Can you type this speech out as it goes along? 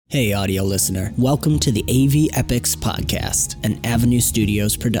Hey audio listener, welcome to the AV Epics podcast, an Avenue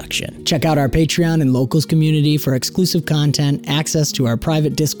Studios production. Check out our Patreon and Locals community for exclusive content, access to our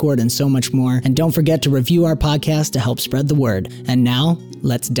private Discord, and so much more. And don't forget to review our podcast to help spread the word. And now,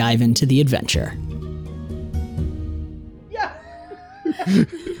 let's dive into the adventure. Yeah.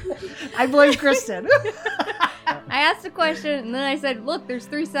 I blame Kristen. I asked a question and then I said, look, there's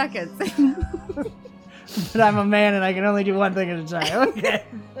 3 seconds. But I'm a man and I can only do one thing at a time. Okay.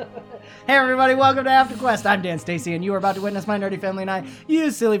 Hey everybody, welcome to AfterQuest. I'm Dan Stacy and you are about to witness my nerdy family and I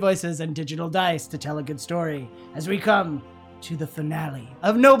use silly voices and digital dice to tell a good story as we come to the finale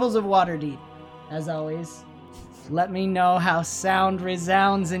of Nobles of Waterdeep. As always, let me know how sound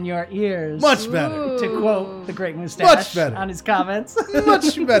resounds in your ears. Much better. Ooh. To quote the Great Mustache Much better. on his comments.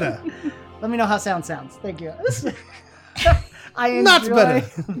 Much better. Let me know how sound sounds. Thank you. I enjoy Not better.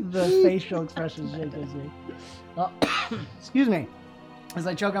 the facial expressions Jake gives me. Oh, excuse me. As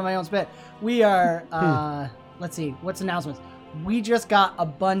I choke on my own spit. We are, let's see, what's announcements? We just got a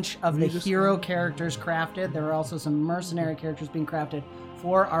bunch of the hero characters crafted. There are also some mercenary characters being crafted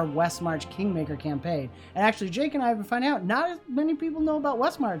for our Westmarch Kingmaker campaign. And actually, Jake and I have been finding out not as many people know about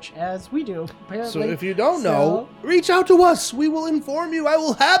Westmarch as we do, apparently. So if you don't know, reach out to us. We will inform you. I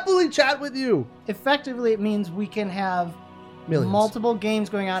will happily chat with you. Effectively, it means we can have Millions. multiple games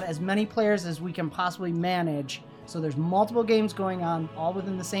going on, as many players as we can possibly manage. So there's multiple games going on, all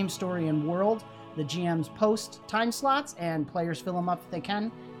within the same story and world. The GMs post time slots, and players fill them up if they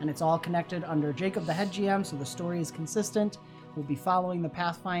can. And it's all connected under Jacob, the head GM, so the story is consistent. We'll be following the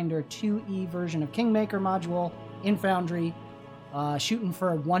Pathfinder 2E version of Kingmaker module in Foundry. Shooting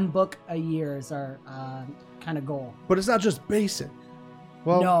for 1 book a year is our kind of goal. But it's not just basic.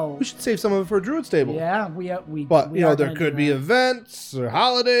 Well, No. we should save some of it for a Druid's table. Yeah, But, we are there gonna could do be that. events or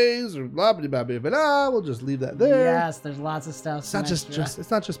holidays or blah, blah, blah, blah, blah. We'll just leave that there. Yes, there's lots of stuff. It's not it's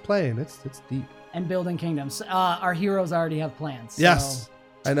not just playing. It's deep. And building kingdoms. Our heroes already have plans. So Yes.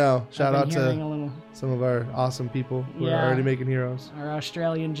 I know. Shout I've out been hearing to a little, some of our awesome people who Yeah. are already making heroes. our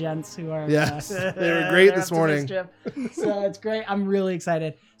Australian gents who are. Yes, they were they're great up this to morning. mischief. So it's great. I'm really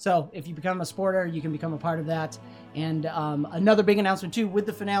excited. So if you become a supporter, you can become a part of that. And another big announcement too, with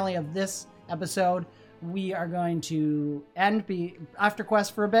the finale of this episode, we are going to end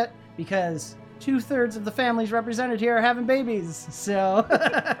AfterQuest for a bit because 2/3 of the families represented here are having babies. So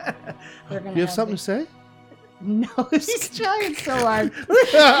they're gonna. You have something to say? No, he's trying so hard.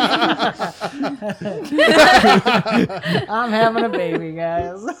 I'm having a baby,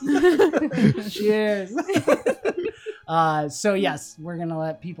 guys. Cheers. So yes, we're gonna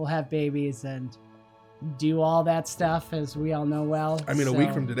let people have babies and do all that stuff, as we all know well. I mean, a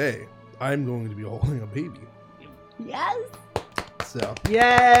week from today, I'm going to be holding a baby. Yes. So,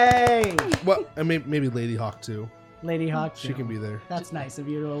 Yay! well, and maybe Lady Hawk too. Lady Hawk. She can be there. That's nice of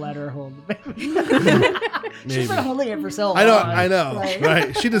you to let her hold the baby. Maybe. She's been holding it for so long. I know. Like-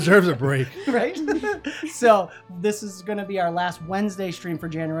 Right? She deserves a break. Right? So this is going to be our last Wednesday stream for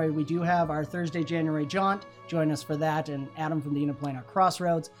January. We do have our Thursday January jaunt. Join us for that. And Adam from the Interplanar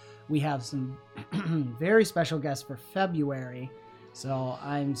Crossroads. We have some very special guests for February. So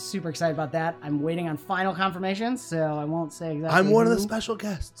I'm super excited about that. I'm waiting on final confirmations, so I won't say exactly I'm one of the who. special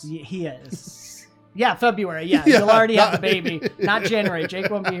guests. He is. Yeah, February. Yeah, Yeah, you'll already have the not- baby. Not January. Jake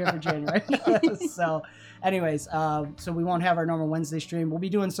won't be here for January. So, anyways, so we won't have our normal Wednesday stream. We'll be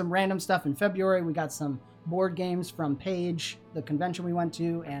doing some random stuff in February. We got some board games from Page, the convention we went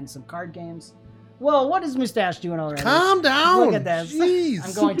to, and some card games. Whoa, what is Mustache doing already? Calm down. Look at this. Jeez.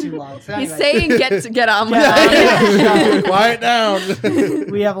 I'm going too long. So He's anyway. saying get on with Yeah. it. Quiet down.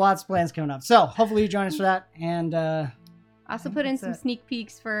 We have lots of plans coming up. So hopefully you join us for that. And Also put in That's some it. sneak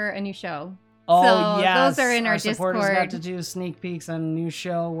peeks for a new show. oh So yes, those are in our supporters Discord. got to do sneak peeks on a new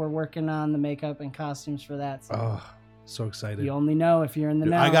show. We're working on the makeup and costumes for that. So Oh, so excited. you only know if you're in the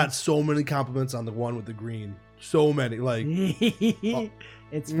Dude, know. I got so many compliments on the one with the green. So many. Like,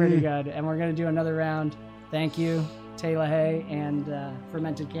 It's pretty good. And we're gonna do another round. Thank you, Taylor Hay and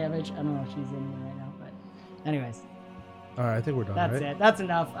Fermented Cabbage. I don't know if she's in here right now, but anyways, all right, I think we're done, that's right? it. That's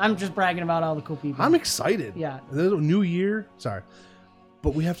enough. I'm just bragging about all the cool people. I'm excited. Yeah. There's a new year. Sorry.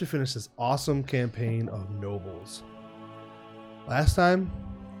 But we have to finish this awesome campaign of Nobles. Last time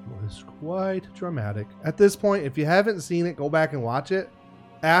was quite dramatic. At this point, if you haven't seen it, go back and watch it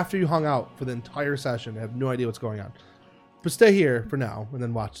after you hung out for the entire session. I have no idea what's going on. But stay here for now and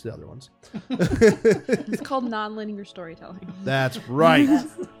then watch the other ones. It's called non-linear storytelling. That's right.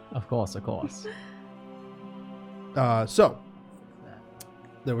 Of course, of course. So,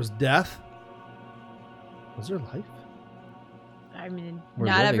 there was death. Was there life? I mean, We're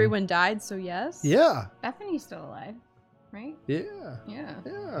not living. everyone died, so yes. Yeah. Bethany's still alive. right? Yeah. Yeah.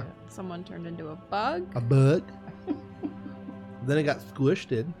 Yeah. Someone turned into a bug. A bug. Then it got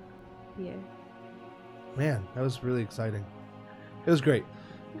squished in. Yeah. Man, that was really exciting. It was great.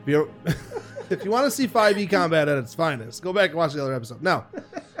 If you want to see 5e combat at its finest, go back and watch the other episode. Now,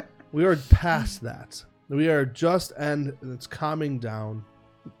 we are past that. We are just, and it's calming down.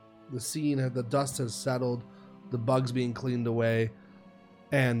 The scene, the dust has settled, the bugs being cleaned away,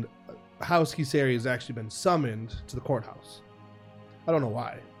 and House Kisari has actually been summoned to the courthouse. I don't know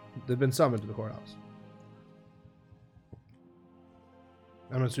why. They've been summoned to the courthouse.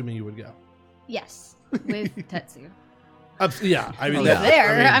 I'm assuming you would go. Yes, with Tetsu. Yeah, I mean, He's yeah,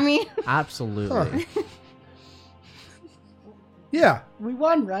 there. I mean, Absolutely. yeah, We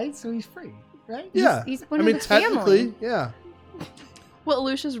won, right? So he's free, right? yeah. he's one I of mean, the technically, family. yeah. What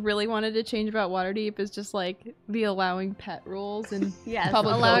Lucius really wanted to change about Waterdeep is just like the allowing pet rules and Yes,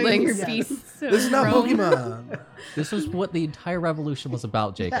 public allowing buildings. your Yes. beasts to This is not roam. Pokemon. This is what the entire revolution was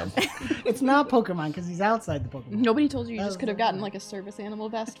about, Jacob. It's not Pokemon because he's outside the Pokemon. Nobody told you you That just was could have the- gotten like a service animal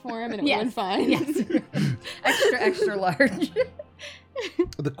vest for him and it Yes. would have been fine. Yes. Extra large.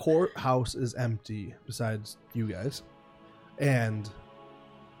 The courthouse is empty besides you guys and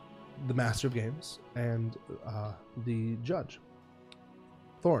the Master of Games and the judge,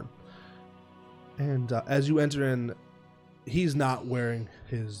 Thorn. And as you enter in, he's not wearing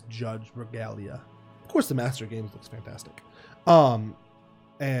his judge regalia. Of course, the Master of Games looks fantastic.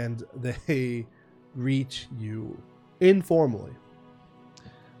 And they greet you informally.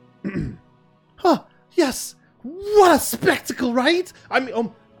 Huh, yes! What a spectacle, right? I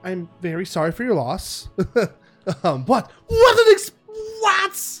mean, I'm very sorry for your loss. What an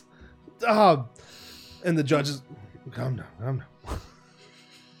what? And the judge is, calm down.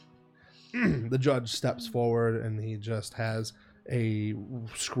 The judge steps forward and he just has a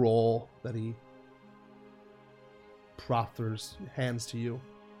scroll that he proffers, hands to you,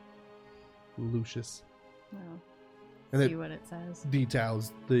 Lucius, Well, and see it what it says.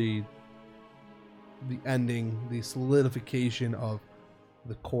 details the ending, the solidification of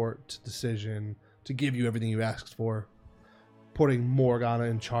the court decision to give you everything you asked for, putting Morgana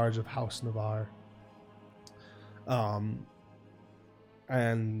in charge of House Navarre.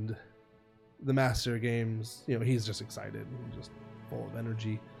 And the Master of Games, he's just excited and just full of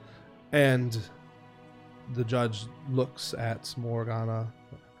energy. And the judge looks at Morgana.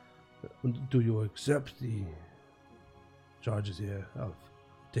 Do you accept the charges here of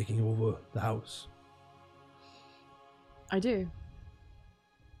taking over the house? I do.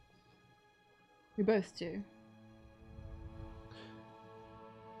 We both do.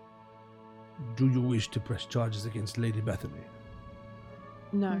 Do you wish to press charges against Lady Bethany?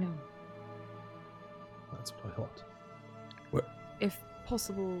 No. That's what I thought. If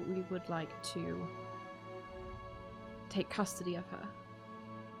possible, we would like to take custody of her.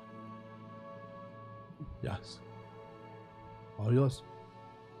 Yes. All yours.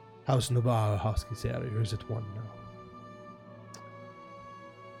 House Navarre, House Kisari, or is it one now?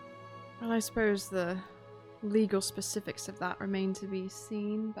 Well, I suppose the legal specifics of that remain to be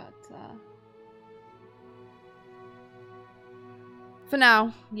seen, but for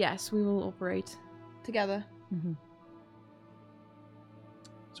now, yes, we will operate together. Mm-hmm.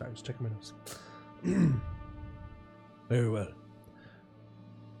 Sorry, just checking my notes. Very well.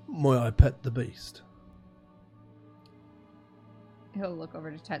 May I pet the beast? He'll look over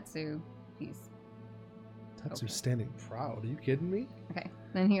to Tetsu. He's That's Okay. standing proud. Are you kidding me? okay.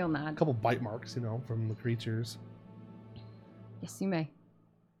 Then he'll A nod. couple bite marks, from the creatures. Yes, you may.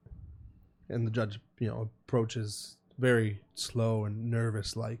 And the judge, approaches very slow and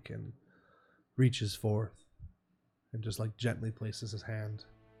nervous like and reaches forth and just gently places his hand.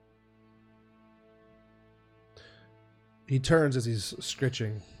 He turns as he's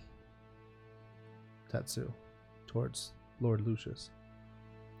scritching Tetsu towards Lord Lucius.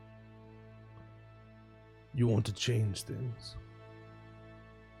 You want to change things.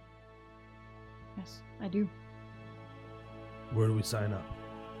 Yes, I do. Where do we sign up?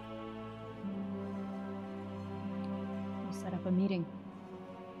 We'll set up a meeting.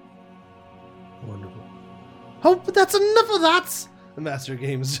 Wonderful. Oh, but that's enough of that! The Master of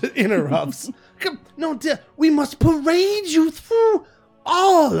Games interrupts. Come, no, dear, we must parade you through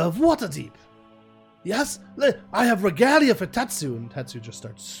all of Waterdeep. Yes, I have regalia for Tetsu, and Tetsu just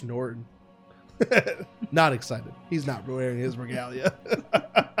starts snorting. Not excited. He's not wearing his regalia.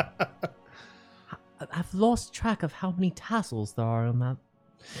 I've lost track of how many tassels there are on that.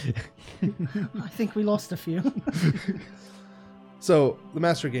 I think we lost a few. So, the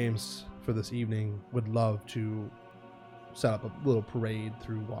Master of Games for this evening would love to set up a little parade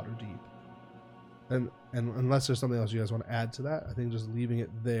through Waterdeep. And unless there's something else you guys want to add to that, I think just leaving it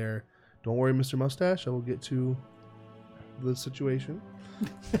there. Don't worry, Mr. Mustache. I will get to the situation.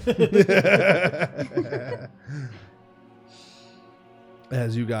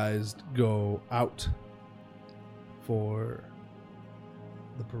 As you guys go out for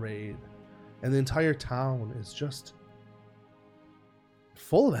the parade, and the entire town is just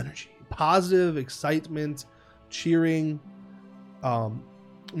full of energy, positive excitement, cheering.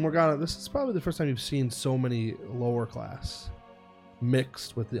 Morgana, this is probably the first time you've seen so many lower class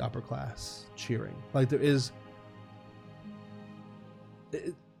mixed with the upper class cheering. Like there is,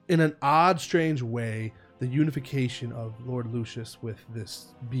 in an odd, strange way, the unification of Lord Lucius with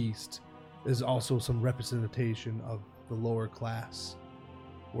this beast is also some representation of the lower class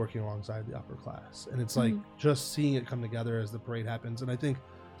working alongside the upper class. And it's like just seeing it come together as the parade happens. And I think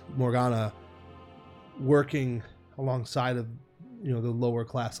Morgana working alongside of the lower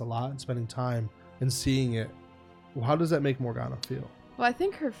class a lot and spending time and seeing it, how does that make Morgana feel? Well, I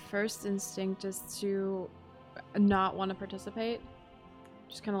think her first instinct is to not want to participate,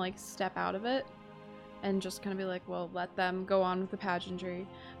 just kind of like step out of it and just kind of be like, well, let them go on with the pageantry.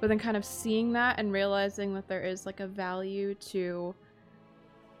 But then kind of seeing that and realizing that there is like a value to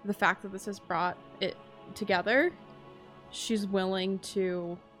the fact that this has brought it together, she's willing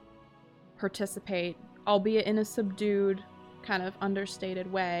to participate, albeit in a subdued, kind of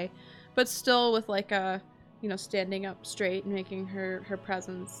understated way, but still with like a, standing up straight and making her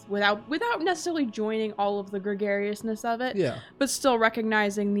presence without necessarily joining all of the gregariousness of it, but still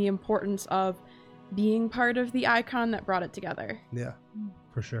recognizing the importance of being part of the icon that brought it together. Yeah,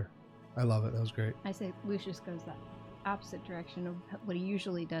 for sure. I love it. That was great. I say Lucius goes that opposite direction of what he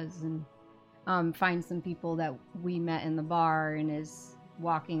usually does and finds some people that we met in the bar and is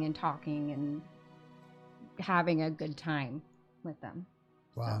walking and talking and having a good time with them.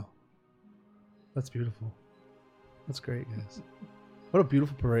 Wow. That's beautiful. That's great, guys. What a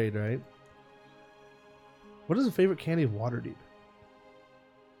beautiful parade, right? What is the favorite candy of Waterdeep?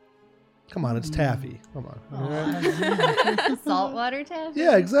 Come on, it's taffy. Come on. Saltwater taffy?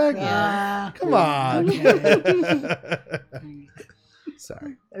 Yeah, exactly. Come on. Okay.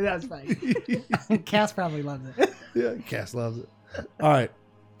 Sorry. That's funny. Cass probably loves it. Yeah, Cass loves it. All right.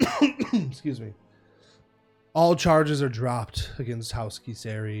 Excuse me. All charges are dropped against House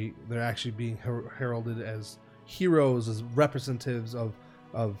Kisari. They're actually being heralded as heroes, as representatives of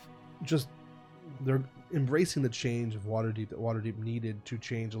just, they're embracing the change of Waterdeep that Waterdeep needed to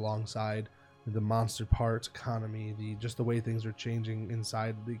change alongside the monster parts economy, just the way things are changing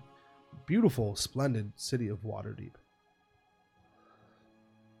inside the beautiful, splendid city of Waterdeep.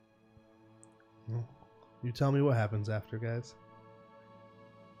 Well, you tell me what happens after, guys.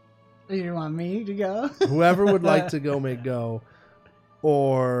 You want me to go? Whoever would like to go may go,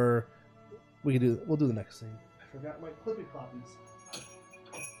 or we'll do the next thing. I forgot my clippy cloppies.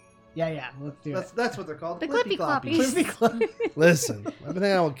 Yeah, let's do it. That's what they're called. The clippy cloppies. Clippy clop. Listen, I've been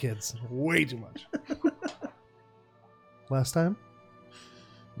hanging out with kids way too much. Last time?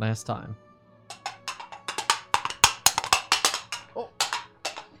 Last time. Oh.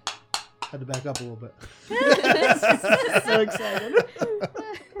 Had to back up a little bit. So excited.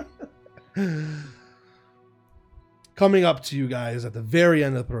 Coming up to you guys at the very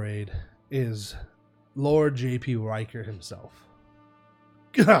end of the parade is Lord J.P. Riker himself.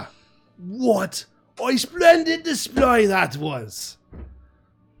 Gah! What a splendid display that was!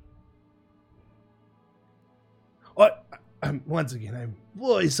 Once again, I'm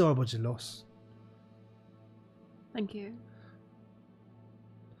really sorry about your loss. Thank you.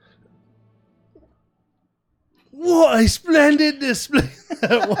 What a splendid display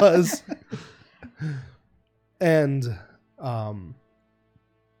that was! And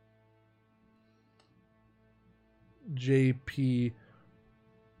J.P.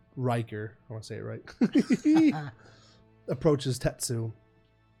 Riker, I want to say it right, approaches Tetsu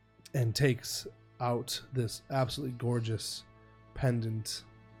and takes out this absolutely gorgeous pendant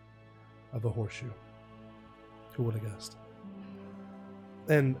of a horseshoe. Who would have guessed?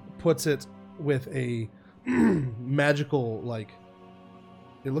 And puts it with a magical,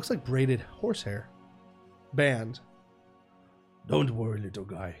 it looks like braided horsehair band. Don't worry, little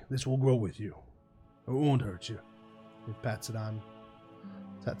guy. This will grow with you. It won't hurt you. He pats it on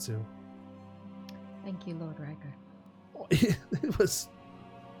Tetsu. Thank you, Lord Riker. It was...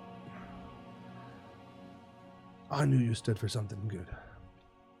 I knew you stood for something good.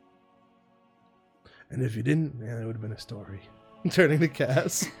 And if you didn't, it would have been a story. Turning to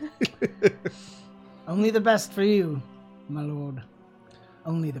Cass. Only the best for you, my lord.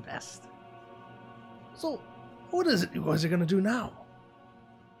 Only the best. So, what is it you guys are going to do now?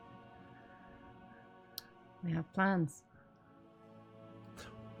 We have plans.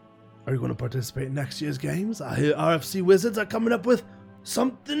 Are you going to participate in next year's games? I hear RFC Wizards are coming up with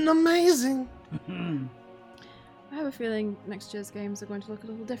something amazing. I have a feeling next year's games are going to look a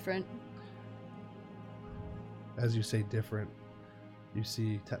little different. As you say different, you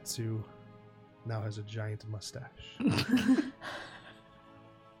see Tetsu now has a giant mustache.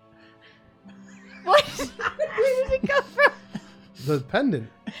 What? Where did it come from? The pendant.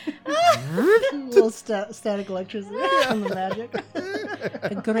 Little static electricity from the magic.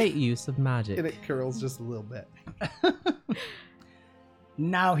 A great use of magic. And it curls just a little bit.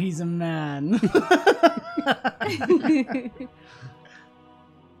 Now he's a man.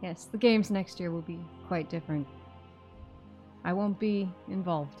 Yes, the games next year will be quite different. I won't be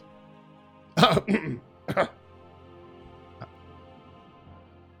involved.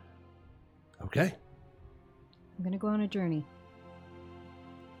 Okay. I'm gonna go on a journey.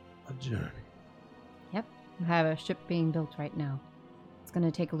 A journey. Yep, I have a ship being built right now. It's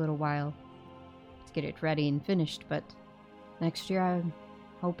gonna take a little while to get it ready and finished, but next year I'm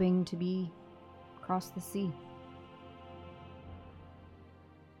hoping to be across the sea.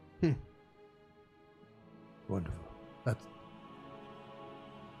 Wonderful. That's...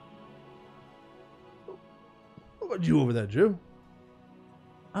 What about you over there, Drew?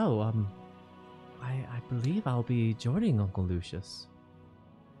 Oh, I believe I'll be joining Uncle Lucius.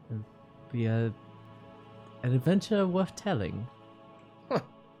 It'll be an adventure worth telling.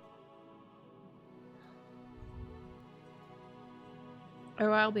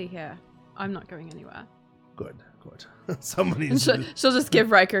 Oh, I'll be here. I'm not going anywhere. Good. Someone And needs she'll just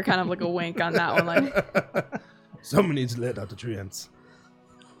give Riker kind of like a wink on that one, like, Someone needs to let out the treants.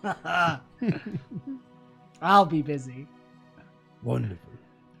 I'll be busy. Wonderful.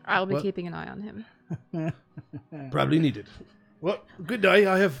 I'll be What? keeping an eye on him. Probably needed. Well, good day.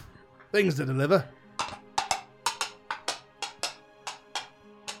 I have things to deliver.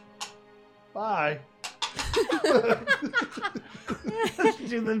 Bye.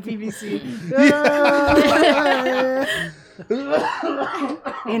 Do the BBC.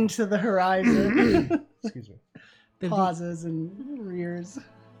 Into the horizon. Excuse me. Pauses and rears.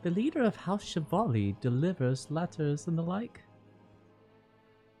 The leader of House Chevali delivers letters and the like.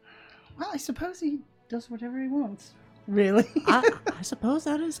 Well, I suppose he does whatever he wants. Really? I suppose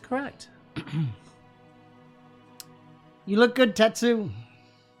that is correct. You look good, Tetsu.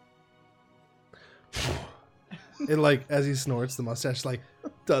 And like as he snorts, the mustache like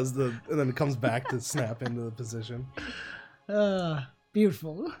does the, and then it comes back to snap into the position.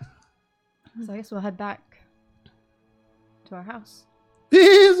 Beautiful. So I guess we'll head back to our house.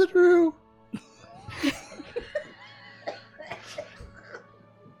 Is it true?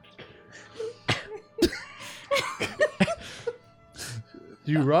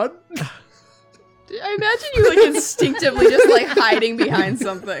 Do you run? I imagine you like instinctively just like hiding behind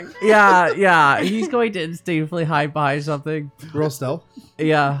something. Yeah, he's going to instinctively hide behind something. Roll stealth.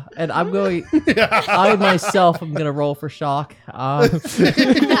 Yeah, and I'm going. I myself am gonna roll for shock. All right,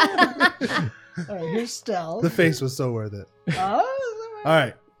 here's stealth. The face was so worth it. Oh, All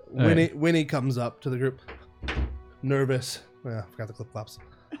right. All right. Winnie comes up to the group. Nervous. I forgot the clip flops.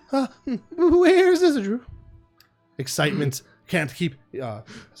 Where's this, Drew? Excitement. Can't keep. Has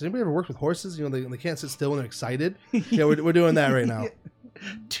anybody ever worked with horses? You know, they can't sit still when they're excited. Yeah, we're doing that right now.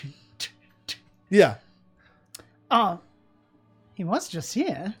 Yeah. He was just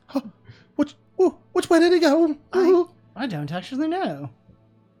here. Which way did he go? I don't actually know.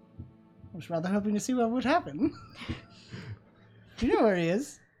 I was rather hoping to see what would happen. Do you know where he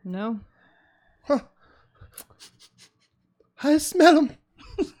is? No? I smell him.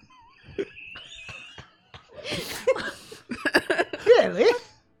 Really?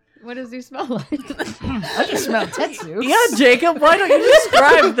 What does he smell like? I just smell Tetsu. Yeah, Jacob, why don't you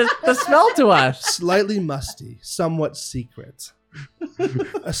describe the smell to us? Slightly musty, somewhat secret.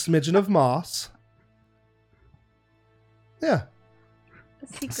 A smidgen of moss. Yeah.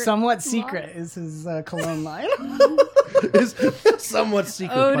 Somewhat secret is his cologne line. Is somewhat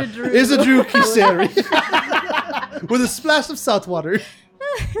secret. Oh, but to Drew. is a Drew Kisari. With a splash of salt water.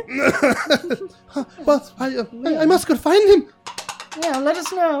 Well, I must go find him. Yeah, let us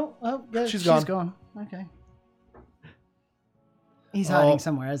know. Oh, yeah, She's she's gone. Okay. He's hiding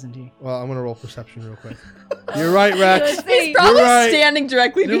somewhere, isn't he? Well, I'm gonna roll perception real quick. You're right, Rex. He's probably You're right. standing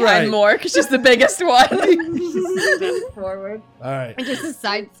directly You're behind right. Moore because she's the biggest one. Forward. All right. And just a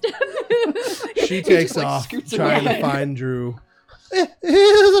sidestep. She takes like, off, scoots trying away. to find Drew. Is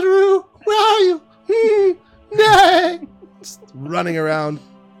it Drew? Where are you? No. Just running around.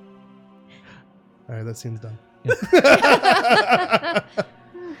 All right, that scene's done.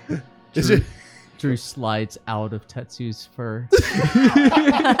 Is it Drew slides out of Tetsu's fur.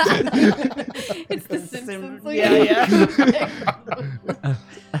 It's the Simpsons. Yeah.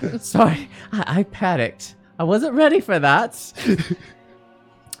 Sorry, I panicked. I wasn't ready for that.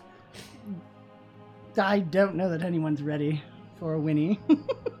 I don't know that anyone's ready for a Winnie.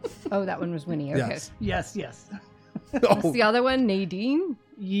 Oh, that one was Winnie. Okay. Yes. Yes. What's the other one? Nadine?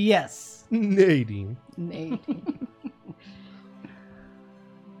 Yes. Nadine. Nadine.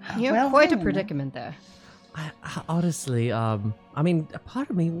 You're Well, quite a then. predicament there. I honestly, I mean, a part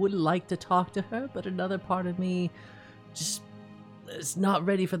of me would like to talk to her, but another part of me just is not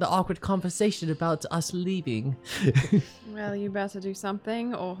ready for the awkward conversation about us leaving. Well, you better do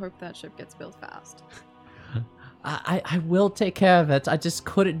something or hope that ship gets built fast. I will take care of it. I just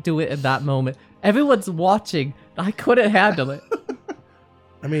couldn't do it in that moment. Everyone's watching. I couldn't handle it.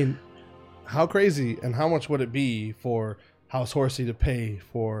 I mean, how crazy and how much would it be for House Horsey to pay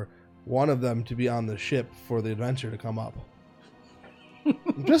for one of them to be on the ship for the adventure to come up?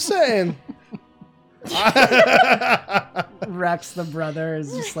 I'm just saying. Rex, the brother,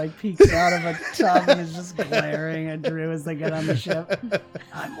 is just like peeks out of a tub and is just glaring at Drew as they get on the ship.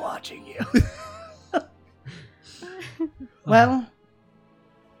 I'm watching you. Well,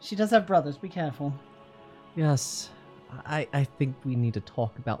 she does have brothers. Be careful. Yes, I think we need to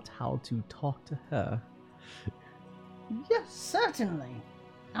talk about how to talk to her. Yes, certainly.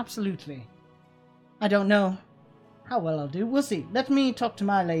 Absolutely. I don't know how well I'll do. We'll see. Let me talk to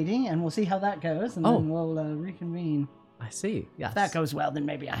my lady, and we'll see how that goes, and then we'll reconvene. I see, yes. If that goes well, then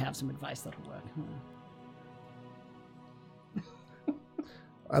maybe I have some advice that'll work.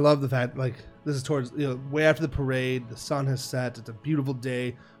 I love the fact, like, this is towards, way after the parade. The sun has set. It's a beautiful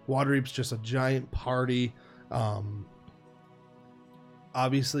day. Waterdeep's just a giant party.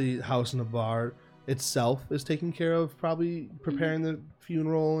 Obviously, House and the Bar itself is taking care of probably preparing the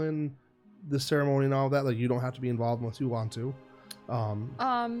funeral and the ceremony and all that. Like, you don't have to be involved unless you want to. Yeah,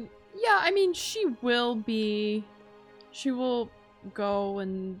 I mean, she will go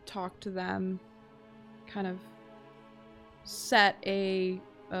and talk to them, kind of set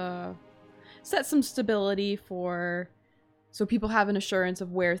some stability so people have an assurance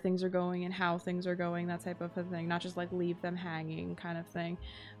of where things are going and how things are going, that type of a thing, not just like leave them hanging kind of thing.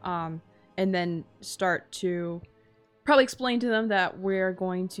 And then start to probably explain to them that we're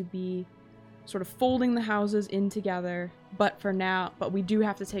going to be sort of folding the houses in together, but we do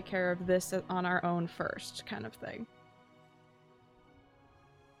have to take care of this on our own first, kind of thing.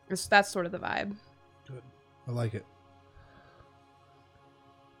 That's sort of the vibe. Good. I like it.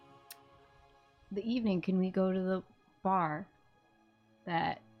 The evening, can we go to the bar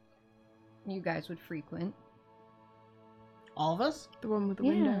that you guys would frequent? All of us? The one with the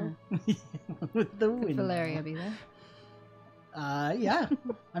window. With the Could window. Valeria be there? Yeah.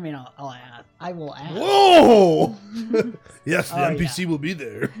 I mean, I'll ask. I will ask. Whoa! Yes, the Oh, NPC will be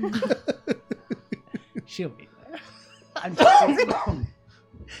there. She'll be there. I'm just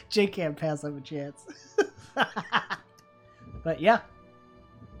Jay can't pass up a chance. But yeah.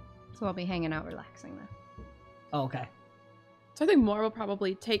 So I'll be hanging out, relaxing then. Oh, okay. So I think Moore will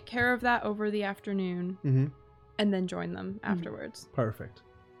probably take care of that over the afternoon Mm-hmm. and then join them afterwards. Perfect.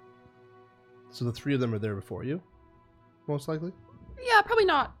 So the three of them are there before you, most likely? Yeah, probably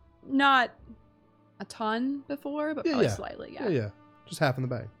not a ton before, but probably Yeah. slightly, Yeah. Just half in the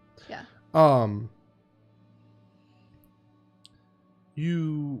bag. Yeah.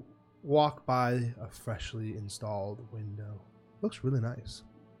 You walk by a freshly installed window. Looks really nice.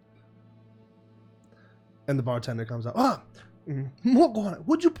 And the bartender comes up.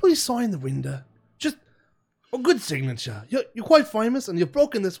 Would you please sign the window? Just a good signature. You're quite famous, and you've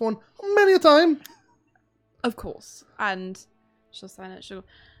broken this one many a time. Of course. And she'll sign it.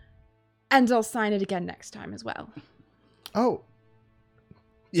 And I'll sign it again next time as well. Oh.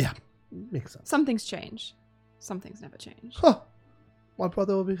 Yeah. Makes sense. Some things change. Some things never change. Huh. My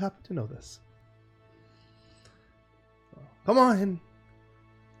brother will be happy to know this. Come on in.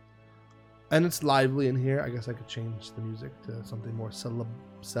 And it's lively in here. I guess I could change the music to something more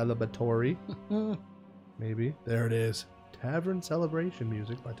celebratory. Maybe. There it is. Tavern Celebration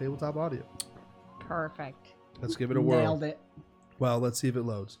music by Tabletop Audio. Perfect. Let's give it a whirl. Nailed it. Well, let's see if it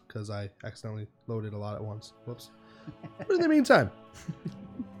loads, because I accidentally loaded a lot at once. Whoops. But in the meantime.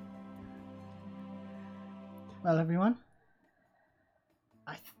 Well, everyone,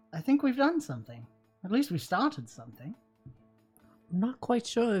 I think we've done something. At least we started something. I'm not quite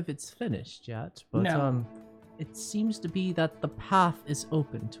sure if it's finished yet, but No. it seems to be that the path is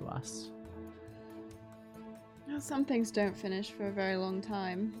open to us. Well, some things don't finish for a very long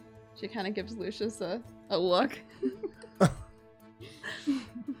time. She kind of gives Lucius a look.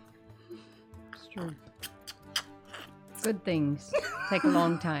 It's true. Good things take a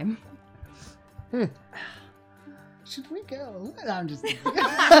long time. Should we go? No, I'm just kidding.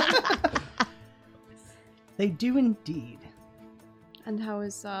 They do indeed. And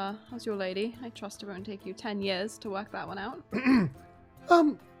how's your lady? I trust it won't take you 10 years to work that one out.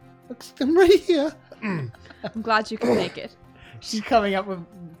 I'm right here. I'm glad you can make it. She's coming up with,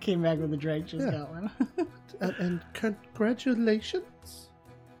 came back with a drink. She's Yeah. got one. And congratulations.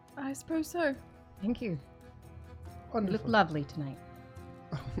 I suppose so. Thank you. You Wonderful. look lovely tonight.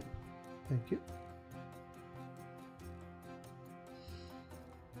 Thank you.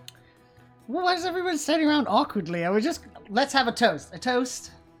 Well, why is everyone standing around awkwardly? Let's have a toast. A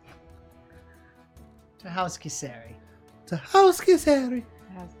toast to House Kisari. To House Kisari.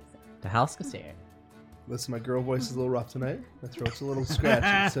 The house Casere. Listen, my girl voice is a little rough tonight. My throat's a little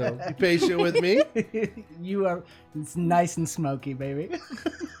scratchy, so be patient with me. It's nice and smoky, baby.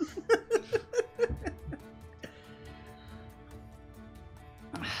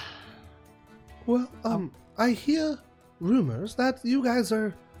 Well, I hear rumors that you guys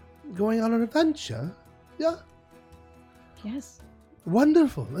are going on an adventure. Yeah, Yes.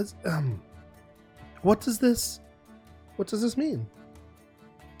 wonderful. What does this mean?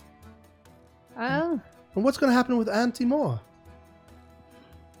 Well, And what's going to happen with Auntie Moore?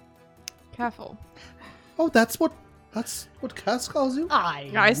 Careful. Oh, that's what Cass calls you.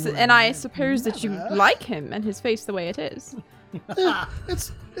 I suppose that you like him and his face the way it is. Yeah,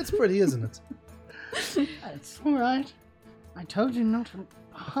 it's pretty, isn't it? It's all right. I told you not to,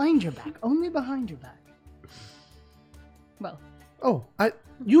 behind your back. Only behind your back. well, Oh,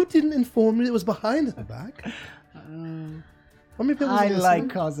 you didn't inform me it was behind the back. How many people I was like listening?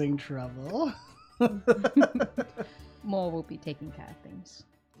 causing trouble. Moore will be taking care of things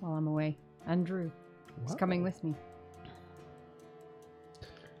while I'm away. And Drew is Wow. coming with me.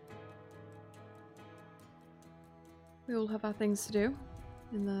 We all have our things to do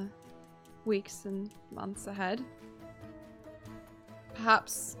in the weeks and months ahead.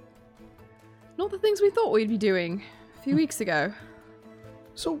 Perhaps not the things we thought we'd be doing a few weeks ago.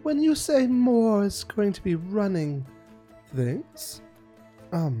 So when you say Moore is going to be running things,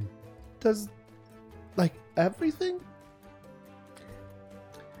 does like everything?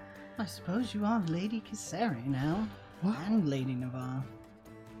 I suppose you are Lady Kisari now. What? And Lady Navarre.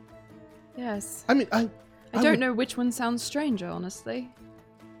 Yes. I mean, I I don't would- know which one sounds stranger, honestly.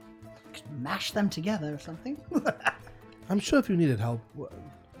 Could mash them together or something. I'm sure if you needed help,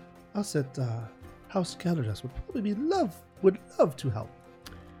 us at House Calderus would probably would love to help.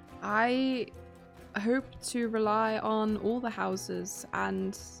 I hope to rely on all the houses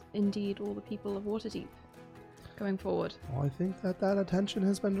and indeed all the people of Waterdeep going forward. Well, I think that attention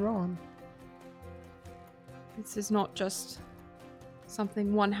has been drawn. This is not just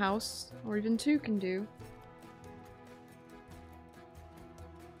something one house or even two can do.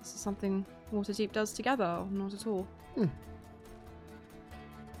 This is something Waterdeep does together, or not at all.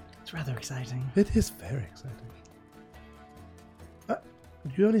 It's rather exciting. It is very exciting. Do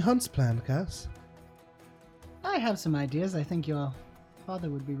you have any hunts planned, Cass? I have some ideas I think your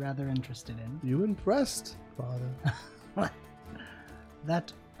father would be rather interested in. You impressed, Father.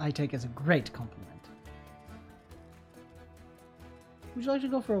 That I take as a great compliment. Would you like to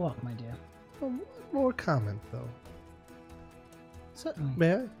go for a walk, my dear? One more comment, though. Certainly.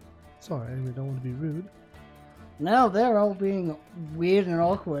 May I? Sorry, we don't want to be rude. No, they're all being weird and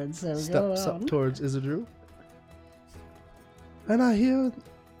awkward, so go Steps on. up towards Isidru. And I hear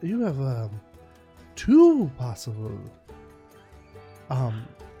you have two possible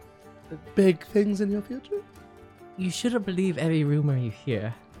big things in your future. You shouldn't believe every rumor you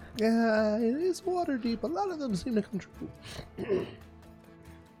hear. Yeah, it is Waterdeep. A lot of them seem to come true.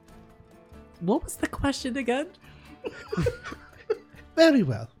 What was the question again? Very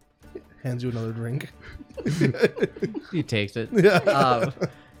well. Hands you another drink. He takes it. Yeah.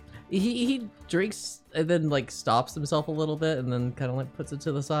 He drinks and then like stops himself a little bit and then kind of like puts it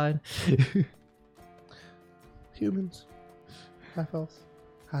to the side. Humans. Half elves.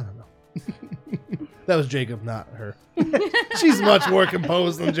 I don't know. That was Jacob, not her. She's much more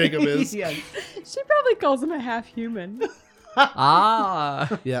composed than Jacob is. Yes. She probably calls him a half human.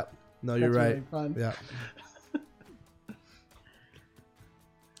 Ah. Yeah. No, you're That's right. really fun. Yeah.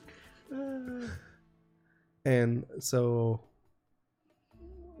 And so,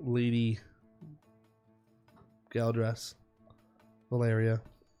 Lady Galdress, Valeria.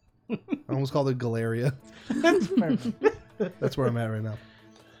 I almost called it Galeria. That's perfect. That's where I'm at right now.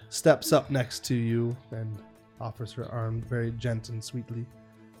 Steps up next to you and offers her arm very gentle and sweetly.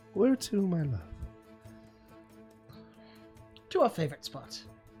 Where to, my love? To our favorite spot.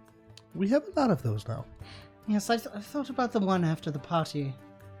 We have a lot of those now. Yes, I thought about the one after the party.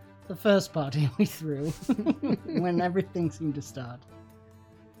 The first party we threw. When everything seemed to start.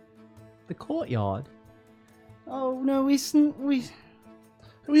 The courtyard. Oh, no, we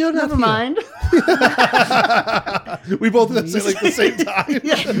don't never mind. We both say like the same time.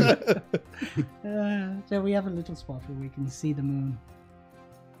 So we have a little spot where we can see the moon.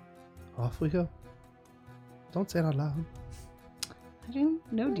 Off we go. Don't say it out loud. I didn't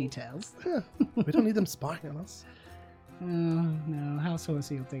know details. Yeah, we don't need them spying on us. Oh, no, House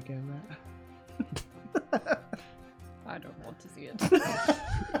Horsey will take care of that. I don't want to see it.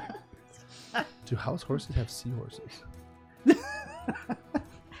 Do house horses have seahorses?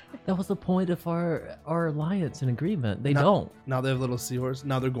 That was the point of our alliance and agreement. They don't. Now they have little seahorses.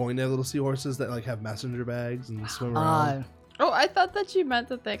 Now they're going to have little seahorses that like have messenger bags and swim around. Oh, I thought that you meant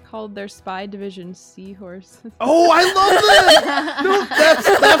that they called their spy division seahorses. Oh, I love that! No,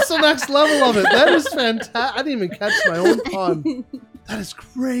 that's the next level of it. That is fantastic. I didn't even catch my own pun. That is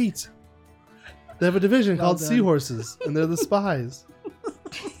great. They have a division called done. seahorses, and they're the spies.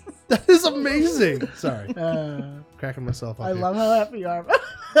 That is amazing. Sorry, cracking myself up. I here. love how happy you are.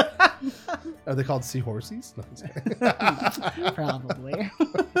 Are they called seahorses? No, I'm just kidding. Probably.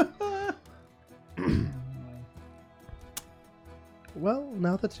 Well,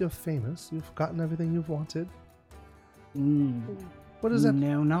 now that you're famous, you've gotten everything you've wanted. What is that?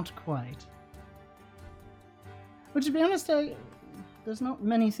 No, not quite. But to be honest, there's not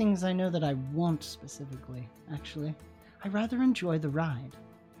many things I know that I want specifically, actually. I rather enjoy the ride.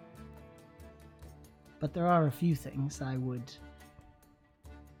 But there are a few things I would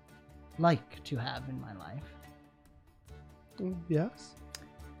like to have in my life. Yes.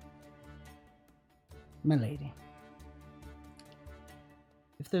 My lady.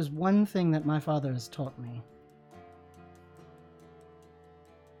 If there's one thing that my father has taught me,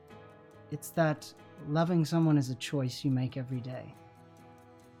 it's that loving someone is a choice you make every day.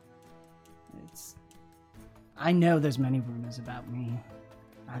 I know there's many rumors about me.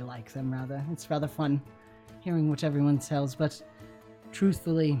 I like them, rather. It's rather fun hearing what everyone tells, but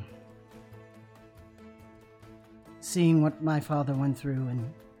truthfully, seeing what my father went through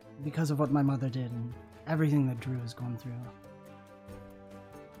and because of what my mother did and everything that Drew has gone through,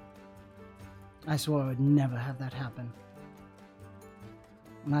 I swore I would never have that happen.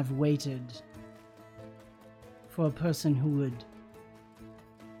 And I've waited for a person who would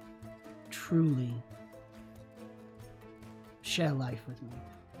truly share life with me.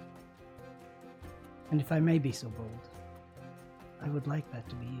 And if I may be so bold, I would like that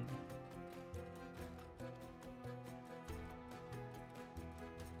to be you.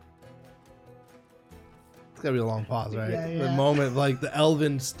 It's gotta be a long pause, right? Yeah, The yeah. moment, like, the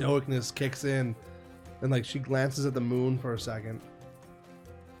elven stoicness kicks in, and, like, she glances at the moon for a second,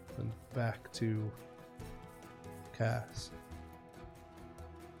 then back to Cass.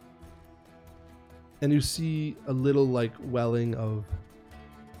 And you see a little, like, welling of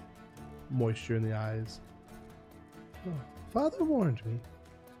moisture in the eyes. Oh, Father warned me.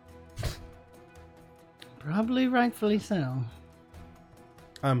 Probably rightfully so.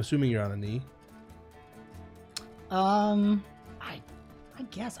 I'm assuming you're on a knee. I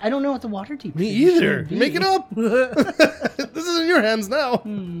guess. I don't know what the water teacher Me should either. be. Make it up. This is in your hands now.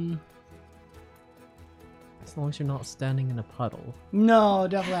 As long as you're not standing in a puddle. No,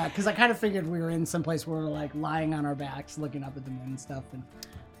 definitely not. Because I kind of figured we were in some place where we're like lying on our backs, looking up at the moon and stuff, and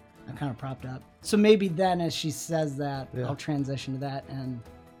I'm kind of propped up. So maybe then, as she says that, Yeah. I'll transition to that, and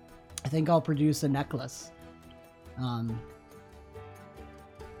I think I'll produce a necklace.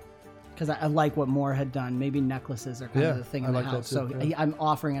 Because I like what Moore had done. Maybe necklaces are kind Yeah, of the thing I in the like that house. too, So yeah. I'm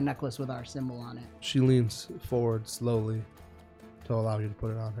offering a necklace with our symbol on it. She leans forward slowly to allow you to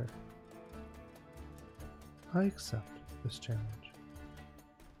put it on her. I accept this challenge.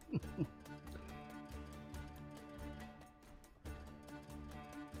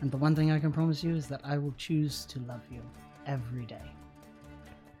 And the one thing I can promise you is that I will choose to love you every day.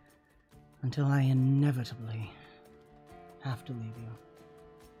 Until I inevitably have to leave you.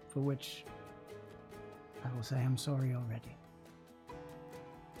 For which I will say I'm sorry already.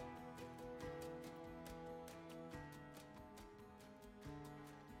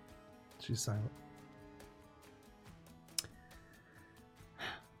 She's silent.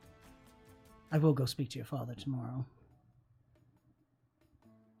 I will go speak to your father tomorrow.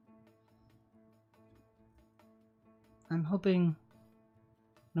 I'm hoping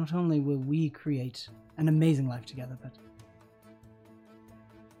not only will we create an amazing life together, but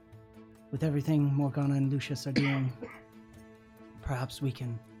with everything Morgana and Lucius are doing, perhaps we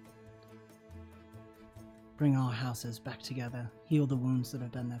can bring our houses back together, heal the wounds that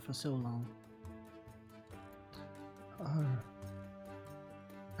have been there for so long. I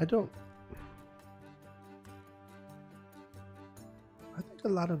think a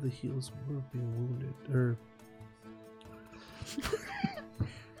lot of the heals were being wounded, or...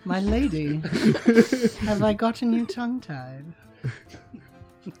 My lady, have I gotten you tongue-tied?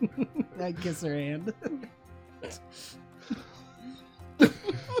 I kiss her hand.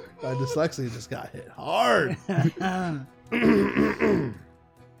 My dyslexia just got hit hard.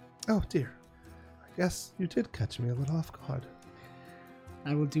 Oh dear. I guess you did catch me a little off guard.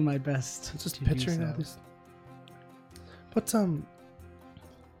 I will do my best. Just to picturing do all so. these. But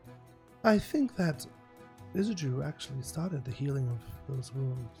I think that Isidru actually started the healing of those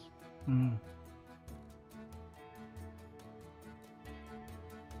wounds. Mm.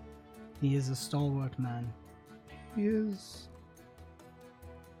 He is a stalwart man. He is.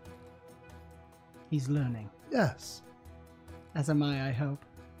 He's learning. Yes. As am I hope.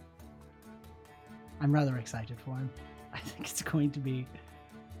 I'm rather excited for him. I think it's going to be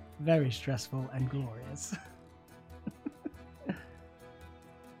very stressful and glorious.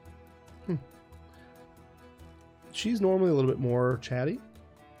 She's normally a little bit more chatty,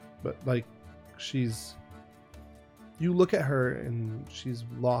 but like you look at her and she's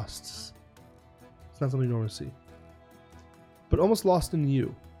lost. It's not something you normally see, but almost lost in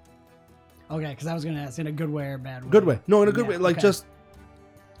you. Okay, because I was going to ask in a good way or bad way. Good way. No, in a good way. Like okay. just,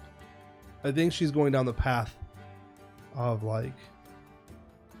 I think she's going down the path of like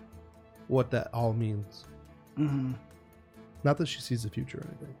what that all means. Mm-hmm. Not that she sees the future or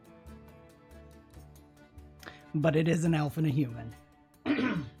anything. But it is an elf and a human.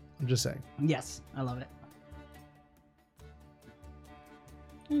 I'm just saying. Yes, I love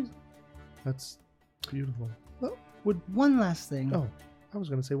it. That's beautiful. Well, One last thing. oh, I was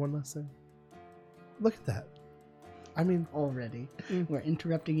going to say one last thing. Look at that. I mean, Already. Mm. We're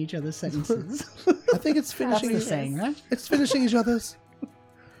interrupting each other's sentences. I think it's That's finishing. the saying, right? It's finishing each other's.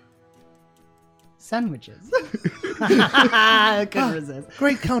 Sandwiches. I couldn't resist.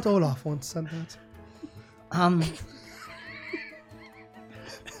 Great Count Olaf once said that.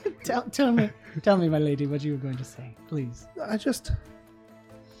 Tell me, my lady, what you were going to say, please. Can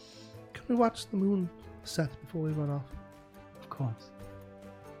we watch the moon set before we run off? Of course.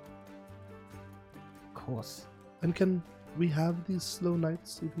 Of course. And can we have these slow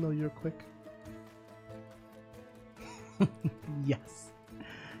nights even though you're quick? Yes.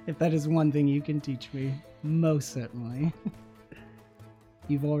 If that is one thing you can teach me, most certainly.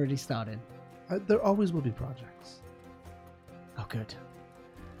 You've already started. There always will be projects. Oh, good.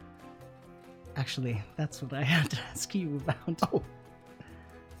 Actually, that's what I had to ask you about. Oh.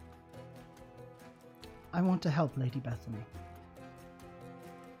 I want to help Lady Bethany.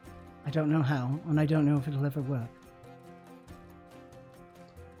 I don't know how, and I don't know if it'll ever work.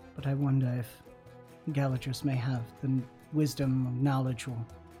 But I wonder if Galadrius may have the wisdom, knowledge, or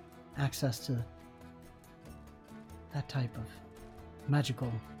access to that type of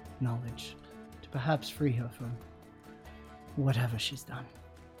magical knowledge to perhaps free her from whatever she's done.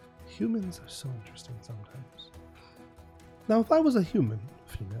 Humans are so interesting sometimes. Now, if I was a human,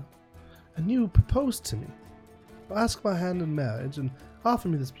 female, and you proposed to me, asked my hand in marriage, and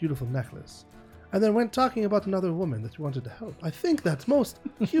offered me this beautiful necklace, and then went talking about another woman that you wanted to help, I think that most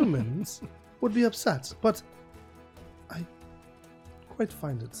humans would be upset, but I quite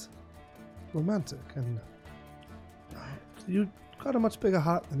find it romantic, and you got a much bigger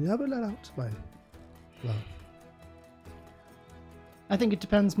heart than you ever let out, my love. I think it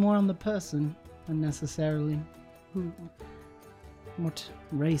depends more on the person than necessarily what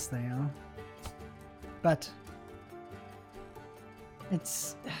race they are. But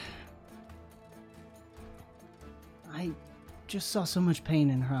it's... I just saw so much pain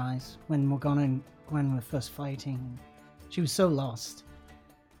in her eyes when Morgana and Gwen were first fighting. She was so lost.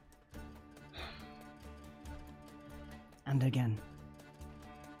 And again,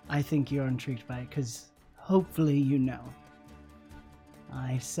 I think you're intrigued by it because hopefully you know.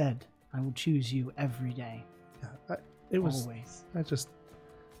 I said I will choose you every day. Yeah, it was. Always.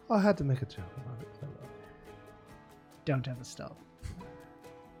 I had to make a joke about it. Don't ever stop.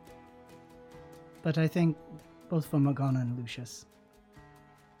 But I think both for Morgana and Lucius.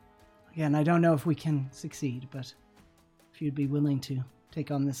 Again, I don't know if we can succeed, but if you'd be willing to take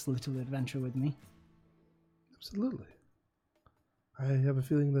on this little adventure with me. Absolutely. I have a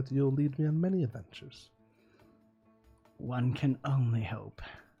feeling that you'll lead me on many adventures. One can only hope.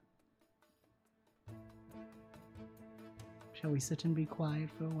 Shall we sit and be quiet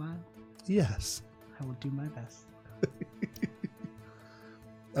for a while? Yes. I will do my best.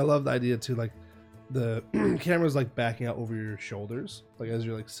 I love the idea too, like, the camera's like backing out over your shoulders, like as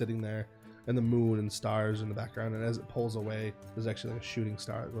you're like sitting there, and the moon and stars in the background. And as it pulls away, there's actually like a shooting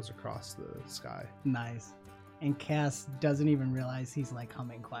star that goes across the sky. Nice. And Cass doesn't even realize he's like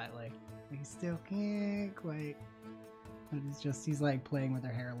humming quietly. He still can't quite. But he's like playing with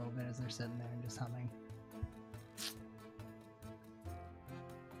her hair a little bit as they're sitting there and just humming.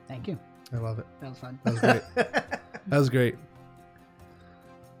 Thank you. I love it. That was fun. That was great. That was great.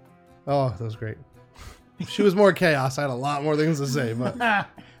 Oh, that was great. If she was more chaos, I had a lot more things to say, but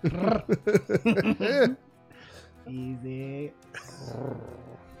Easy.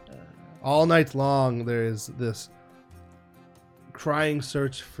 all night long there is this crying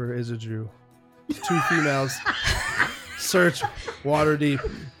search for Isidru. 2 females search water deep.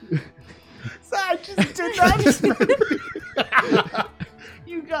 So I just did that.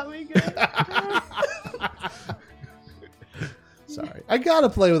 You got me good. Sorry, I gotta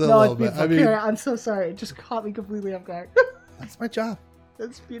play with it a No, little it's bit. beautiful. I mean, Kara, I'm so sorry. It just caught me completely off guard. that's my job.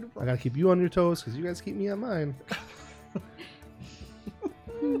 That's beautiful. I gotta keep you on your toes because you guys keep me on mine.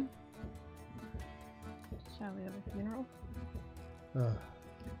 Shall we have a funeral?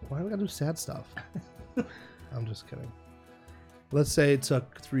 Why do we gotta do sad stuff? I'm just kidding. Let's say it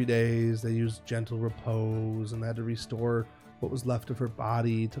took 3 days. They used gentle repose and they had to restore what was left of her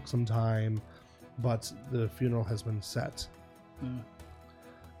body. It took some time, but the funeral has been set.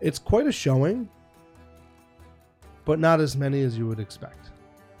 It's quite a showing, but not as many as you would expect.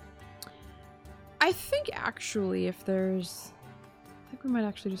 I think actually I think we might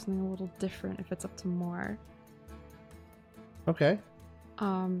actually do something a little different if it's up to more. Okay.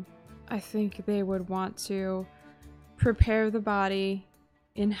 I think they would want to prepare the body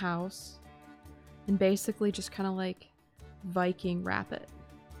in-house and basically just kind of like Viking wrap it.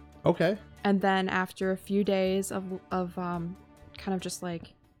 Okay. And then after a few days of kind of just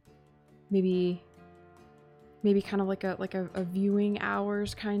like maybe kind of like a viewing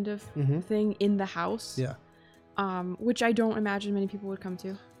hours kind of thing in the house. Yeah. Which I don't imagine many people would come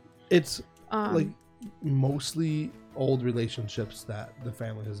to. It's like mostly old relationships that the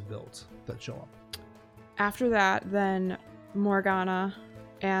family has built that show up. After that, then Morgana,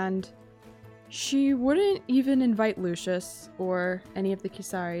 and she wouldn't even invite Lucius or any of the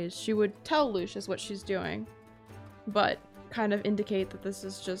Kisaris. She would tell Lucius what she's doing, but kind of indicate that this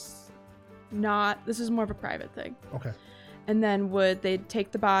is more of a private thing. Okay. And then they'd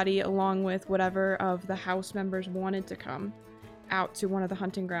take the body along with whatever of the house members wanted to come out to one of the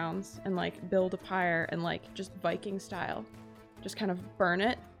hunting grounds and like build a pyre and like just Viking style, just kind of burn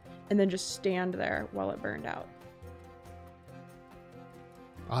it and then just stand there while it burned out.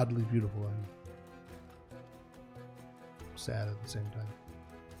 Oddly beautiful and sad at the same time.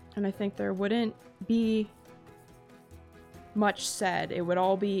 And I think there wouldn't be much said. It would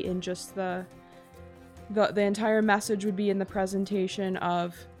all be in just the entire message would be in the presentation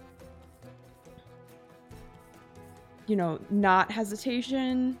of, you know, not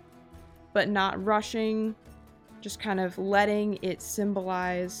hesitation, but not rushing, just kind of letting it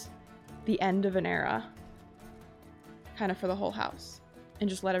symbolize the end of an era, kind of for the whole house, and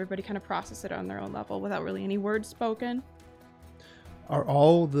just let everybody kind of process it on their own level without really any words spoken. Are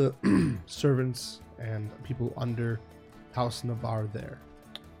all the servants and people under House Navarre there?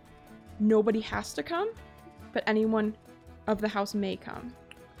 Nobody has to come, but anyone of the house may come.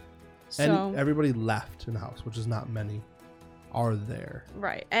 So And everybody left in the house, which is not many, are there.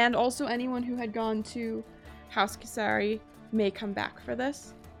 right, and also anyone who had gone to House Kisari may come back for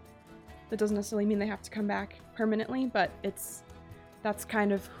this. That doesn't necessarily mean they have to come back permanently, but that's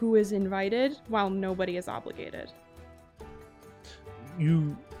kind of who is invited while nobody is obligated.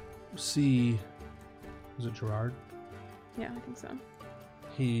 You see, is it Gerard? Yeah, I think so.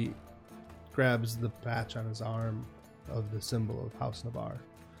 He grabs the patch on his arm of the symbol of House Navarre.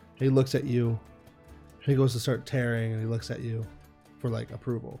 He looks at you. He goes to start tearing, and he looks at you for like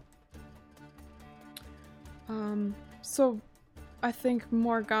approval. So I think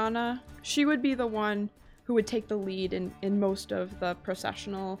Morgana, she would be the one who would take the lead in most of the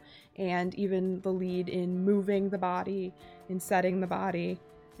processional and even the lead in moving the body, in setting the body,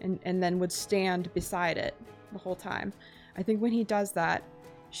 and then would stand beside it the whole time. I think when he does that,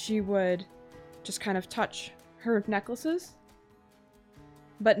 she would just kind of touch her necklaces,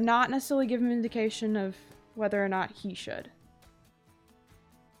 but not necessarily give him an indication of whether or not he should.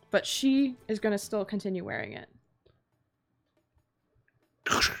 But she is going to still continue wearing it.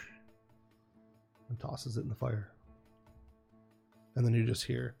 And tosses it in the fire. And then you just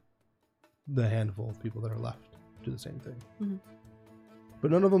hear the handful of people that are left do the same thing. Mhm.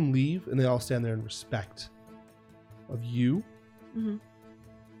 But none of them leave, and they all stand there in respect of you. Mm-hmm.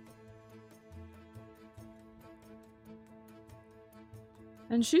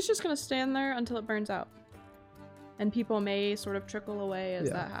 And she's just going to stand there until it burns out. And people may sort of trickle away as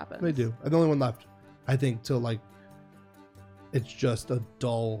that happens. They do. And the only one left, I think, till like it's just a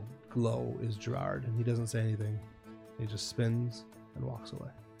dull glow is Gerard, and he doesn't say anything. He just spins and walks away.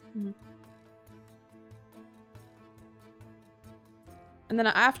 Mm-hmm. And then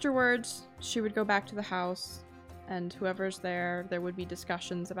afterwards, she would go back to the house, and whoever's there would be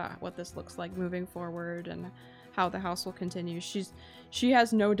discussions about what this looks like moving forward and how the house will continue. She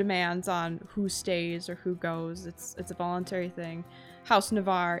has no demands on who stays or who goes. It's a voluntary thing. House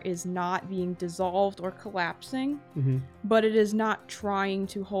Navarre is not being dissolved or collapsing, but it is not trying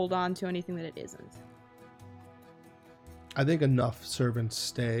to hold on to anything that it isn't. I think enough servants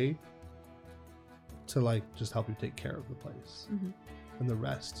stay to like just help you take care of the place, and the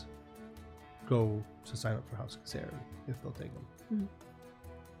rest go to sign up for House Caesarea if they'll take them.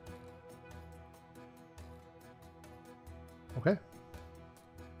 Okay.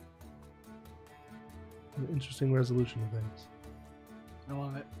 An interesting resolution of things. I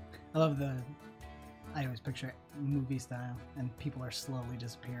love it. I always picture it movie style, and people are slowly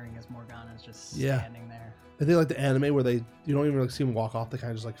disappearing as Morgana's just standing there. I think like the anime where you don't even like see them walk off, they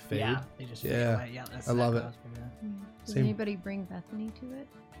kind of just like fade. Yeah, they just fade away. Yeah, I love it. Does Same. anybody bring Bethany to it?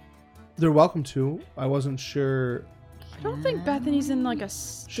 They're welcome to. I wasn't sure. I don't think Bethany's in like a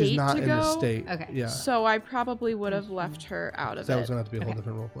state She's not to in go. the state. Okay. Yeah. So I probably would have left her out of That it. was going to have to be a whole Okay.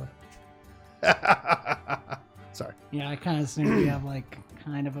 different role play. Sorry. Yeah, I kind of assume we have like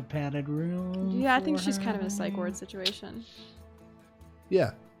kind of a padded room. Yeah, I think for she's kind of in a psych her. ward situation.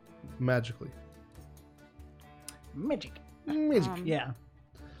 Yeah. Magically. Magic. Yeah.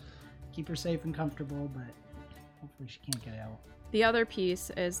 Keep her safe and comfortable, but hopefully she can't get out. The other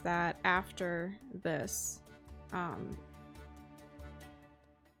piece is that after this, I'm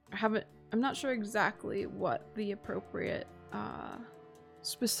not sure exactly what the appropriate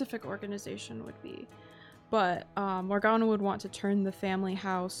specific organization would be, but Morgana would want to turn the family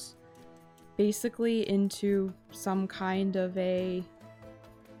house basically into some kind of a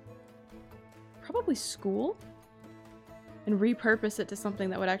probably school and repurpose it to something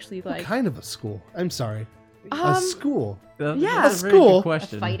that would actually What like kind of a school? I'm sorry. A school? Yeah. That's a very School? good A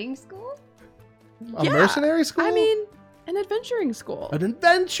question. fighting school? A mercenary school? I mean, an adventuring school. an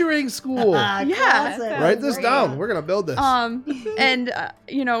adventuring school. Yeah. Classic. Write this Great. down. We're going to build this. And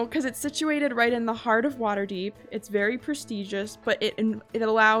because it's situated right in the heart of Waterdeep, it's very prestigious, but it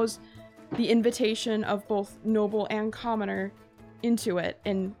allows the invitation of both noble and commoner into it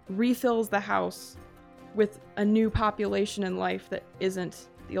and refills the house with a new population in life that isn't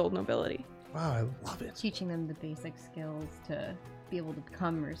the old nobility. Wow, I love it. Teaching them the basic skills to be able to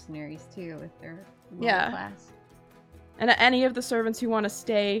become mercenaries too if they're low Yeah. class. And any of the servants who want to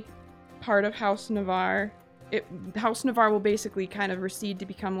stay part of House Navarre, House Navarre will basically kind of recede to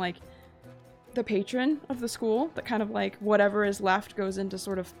become like the patron of the school. That kind of like whatever is left goes into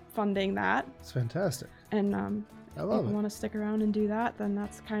sort of funding that. It's fantastic. And I if love people it. want to stick around and do that, then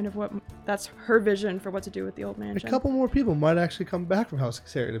that's kind of that's her vision for what to do with the old A mansion. couple more people might actually come back from House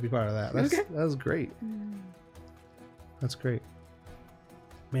Caesarea to be part of that. Okay. That's great. That's great.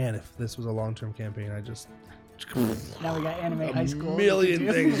 Man, if this was a long-term campaign, I just Now we got anime high school. a million to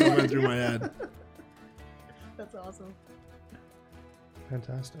do. things that went through my head. That's awesome.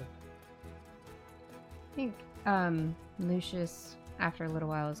 Fantastic. I think Lucius, after a little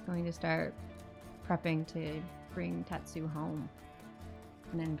while, is going to start prepping to bring Tetsu home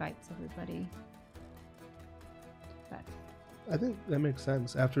and invites everybody. But I think that makes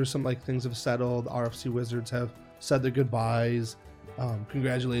sense. After some like things have settled, RFC Wizards have said their goodbyes,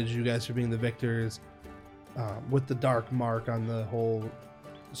 congratulated you guys for being the victors. With the dark mark on the whole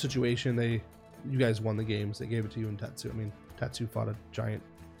situation, you guys won the games. They gave it to you and Tetsu. I mean, Tetsu fought a giant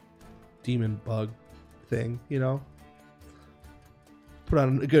demon bug thing, you know? Put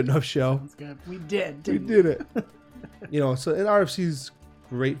on a good enough show. That's good. We did. We didn't did it. So and RFC's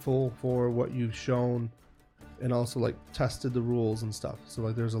grateful for what you've shown and also like tested the rules and stuff. So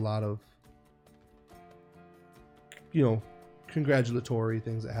like there's a lot of congratulatory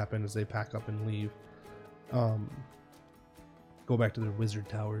things that happen as they pack up and leave. Go back to their wizard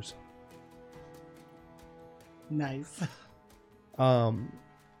towers. Nice.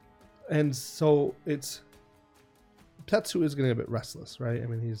 And so Tetsu is getting a bit restless, right? I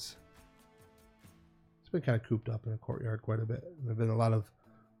mean, he's been kind of cooped up in a courtyard quite a bit. There've been a lot of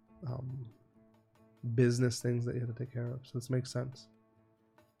business things that you have to take care of, so this makes sense.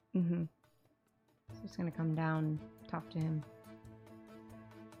 so it's going to come down, talk to him.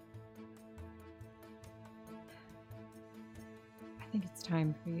 I think it's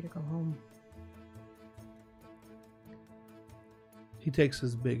time for you to go home. He takes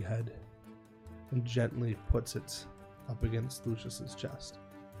his big head and gently puts it up against Lucius's chest.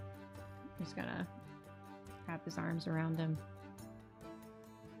 I'm just gonna wrap his arms around him.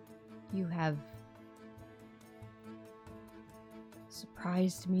 You have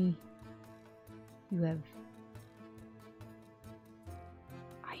surprised me. You have...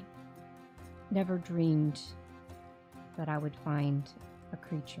 I never dreamed that I would find a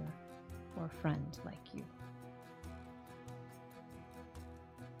creature or a friend like you.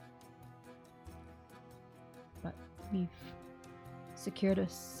 But we've secured a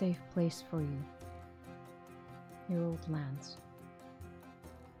safe place for you. Your old lands.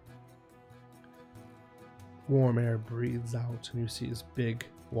 Warm air breathes out, and you see his big,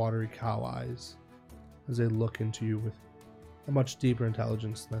 watery cow eyes as they look into you with a much deeper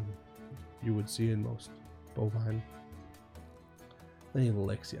intelligence than you would see in most bovine. Then he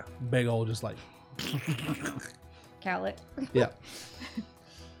licks you. Big old, just like... Cowlick. Yeah.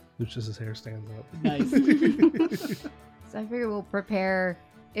 Lucius's hair stands up. Nice. So I figure we'll prepare.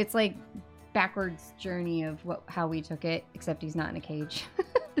 It's like backwards journey of how we took it, except he's not in a cage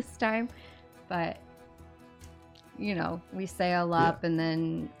this time. But you know, we sail up and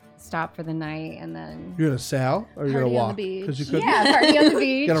then stop for the night, and then You're gonna sail or you're Party gonna on walk? the beach. Because you could. yeah, party on the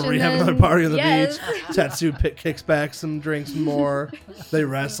beach. Gonna and rehab then- another party on the yes. beach. Tetsu kicks back some drinks more. They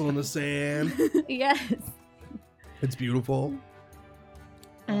wrestle in the sand. Yes. It's beautiful.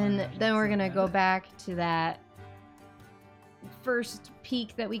 And then we're gonna go back to that first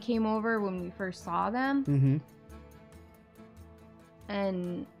peak that we came over when we first saw them, Mm-hmm.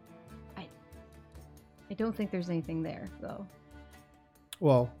 and I don't think there's anything there though.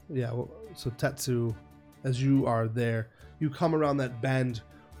 Well, yeah. So Tetsu, as you are there, you come around that bend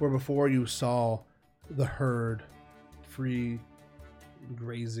where before you saw the herd free,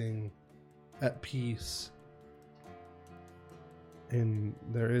 grazing, at peace. And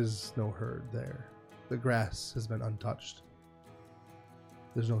there is no herd there. The grass has been untouched.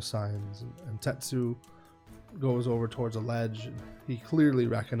 There's no signs. And Tetsu goes over towards a ledge. And he clearly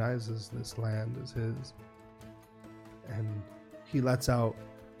recognizes this land as his. And he lets out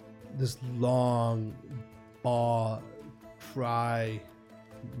this long baw, cry,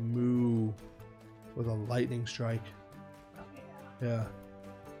 moo with a lightning strike. Yeah.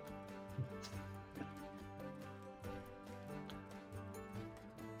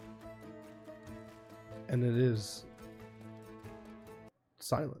 And it is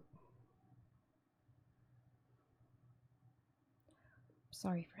silent.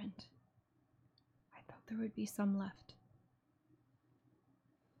 Sorry, friend. I thought there would be some left.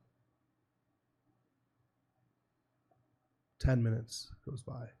 10 minutes goes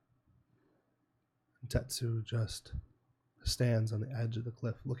by. And Tetsu just stands on the edge of the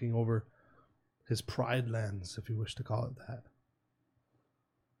cliff looking over his pride lands, if you wish to call it that.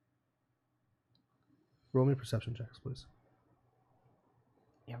 Roll me perception checks, please.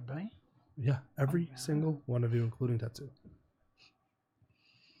 Everybody? Yeah, every single one of you, including Tetsu.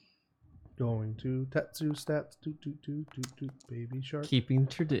 Going to Tetsu stats. Baby shark. Keeping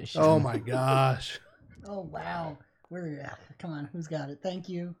tradition. Oh my gosh. Oh, wow. Come on, who's got it? Thank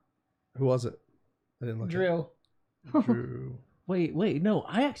you. Who was it? I didn't look. Drew. Drew. Wait, no,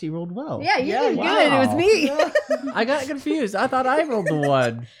 I actually rolled well. Yeah, you Yeah, did wow. good. It was me. I got confused. I thought I rolled the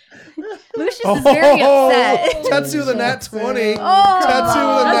one. Lucius is very upset. Tetsu the nat 20. Oh, Tetsu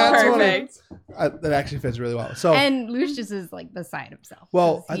the nat that's 20. perfect. That actually fits really well. So, And Lucius is like beside himself.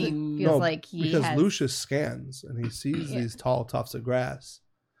 well, 'cause I he think feels no, like he because has... Lucius scans and he sees Yeah. these tall tufts of grass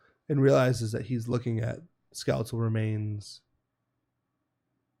and realizes that he's looking at skeletal remains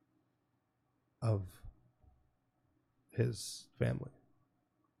of his family.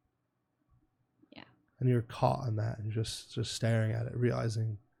 Yeah. And you're caught on that and just staring at it,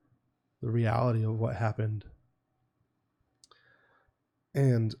 realizing the reality of what happened.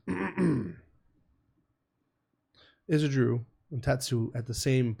 And Izudru and Tetsu at the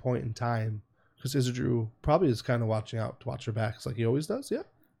same point in time, because Izudru probably is kind of watching out to watch her backs like he always does. Yeah.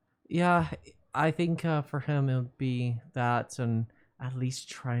 Yeah, I think for him it would be that, and at least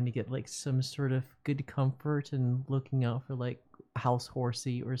trying to get like some sort of good comfort and looking out for like house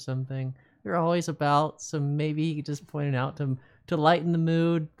horsey or something. They're always about, so maybe he could just point it out to lighten the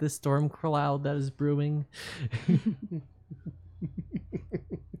mood, the storm cloud that is brewing.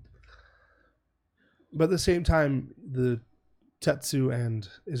 But at the same time, the Tetsu and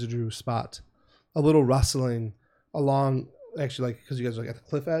Izudru spot a little rustling along, actually, like, because you guys are like at the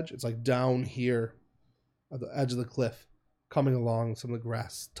cliff edge, it's like down here at the edge of the cliff, coming along some of the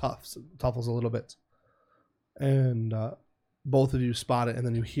grass tuffles a little bit. And both of you spot it, and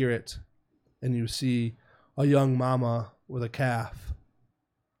then you hear it, and you see a young mama with a calf,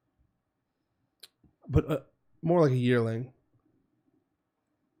 but more like a yearling.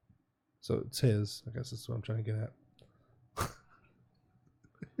 So it's his. I guess that's what I'm trying to get at.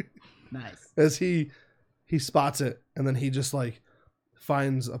 Nice. As he spots it, and then he just like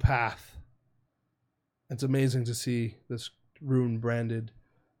finds a path. It's amazing to see this rune branded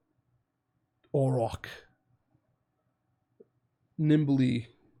Auroch nimbly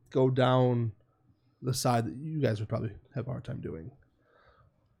go down the side that you guys would probably have a hard time doing.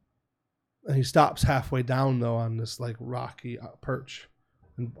 And he stops halfway down though on this like rocky perch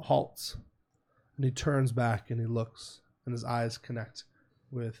and halts. And he turns back and he looks, and his eyes connect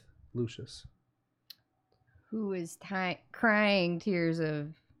with Lucius, Who is crying tears of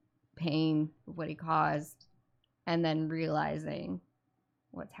pain of what he caused, and then realizing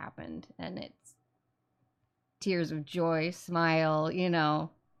what's happened, and it's tears of joy, smile, and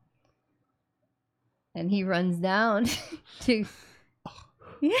he runs down to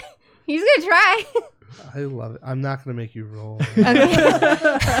he's gonna try. I love it. I'm not gonna make you roll. Okay.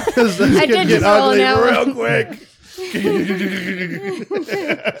 I did just roll now. real quick.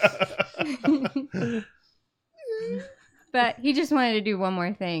 But he just wanted to do one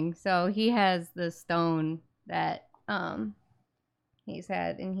more thing. So he has the stone that he's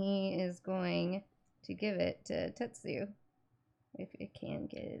had, and he is going to give it to Tetsu if it can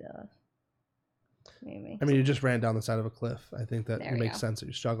get it off. Maybe. I mean, you just ran down the side of a cliff. I think that There it we makes go. sense that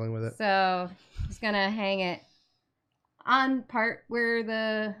you're struggling with it. So he's gonna hang it on part where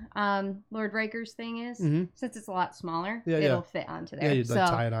the Lord Riker's thing is. Mhm. Since it's a lot smaller, Yeah, it'll yeah. fit onto there. Yeah, you'd like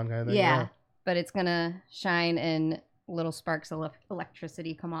So, tie it on kind of thing. yeah, but it's gonna shine and little sparks of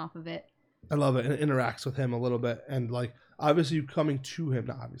electricity come off of it. I love it. And it interacts with him a little bit. And like, obviously you coming to him,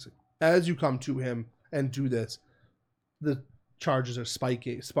 not obviously, as you come to him and do this, the charges are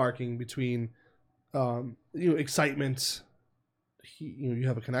sparking between, excitement. You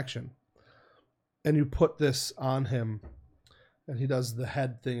have a connection, and you put this on him, and he does the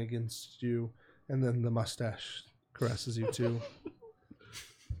head thing against you, and then the mustache caresses you too.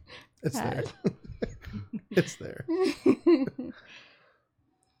 It's there. It's there.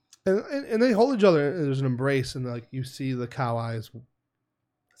 And they hold each other, and there's an embrace, and like you see the cow eyes. I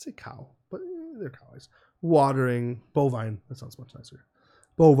say cow, but they're cow eyes. Watering, bovine. That sounds much nicer.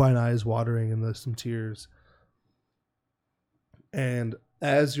 Bovine eyes watering, and there's some tears. And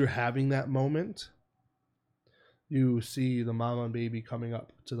as you're having that moment, you see the mama and baby coming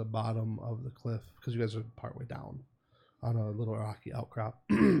up to the bottom of the cliff, because you guys are partway down on a little rocky outcrop.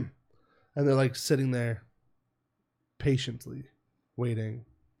 And they're like sitting there patiently waiting.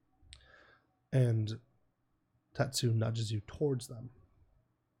 And Tetsu nudges you towards them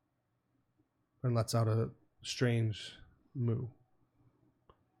and lets out a strange moo.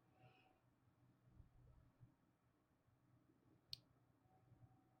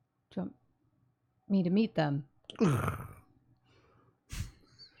 Do you want me to meet them?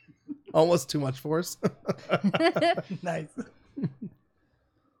 Almost too much force. Nice.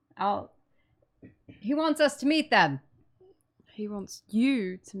 He wants us to meet them. He wants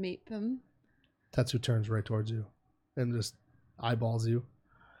you to meet them. Tetsu turns right towards you and just eyeballs you.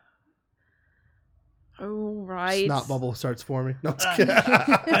 Oh, right. Snot bubble starts forming. No, I'm just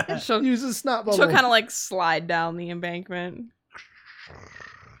kidding. She'll, Use a snot bubble. she'll kind of like slide down the embankment.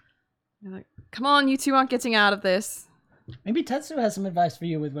 You're like, come on, you two aren't getting out of this. Maybe Tetsu has some advice for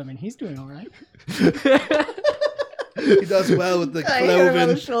you with women. He's doing all right. He does well with the I hit him on the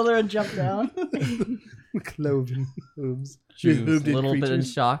cloven. shoulder and jump down. Cloven hooves. She was Hooved a little bit in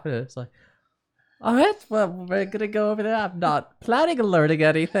creatures. shock, but it's like, all right, well, we're gonna go over there. I'm not planning on learning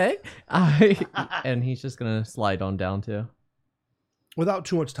anything. And he's just gonna slide on down too. Without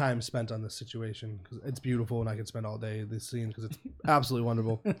too much time spent on this situation, because it's beautiful and I could spend all day this scene because it's absolutely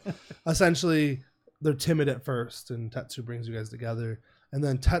wonderful. Essentially, they're timid at first, and Tetsu brings you guys together, and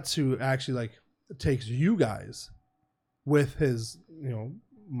then Tetsu actually like takes you guys with his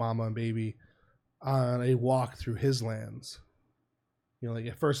mama and baby on a walk through his lands. Like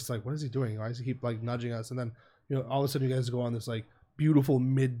at first it's like, what is he doing? Why does he keep like nudging us? And then all of a sudden you guys go on this like beautiful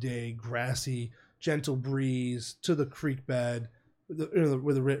midday grassy gentle breeze to the creek bed,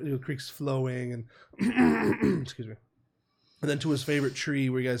 where the creek's flowing, and excuse me, and then to his favorite tree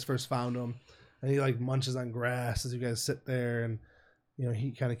where you guys first found him, and he like munches on grass as you guys sit there, and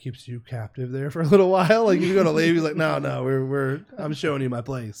he kind of keeps you captive there for a little while. Like you go to leave, he's like, no, we're I'm showing you my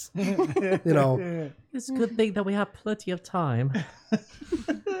place. It's a good thing that we have plenty of time.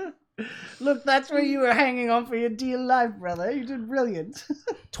 Look, that's where you were hanging on for your dear life, brother. You did brilliant.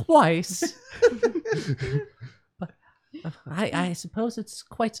 Twice. But I suppose it's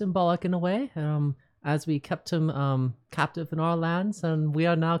quite symbolic in a way. as we kept him captive in our lands, and we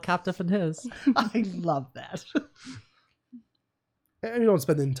are now captive in his. I love that. And you don't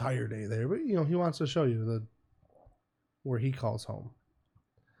spend the entire day there, but he wants to show you where he calls home.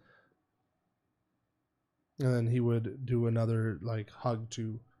 And then he would do another hug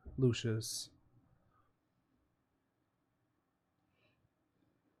to Lucius.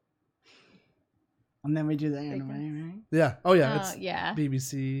 And then we do the anime, right? Yeah. Oh yeah. It's yeah.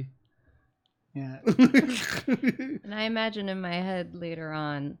 BBC. Yeah. And I imagine in my head later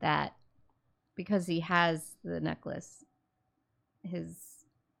on that because he has the necklace, his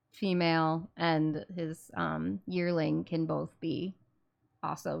female and his yearling can both be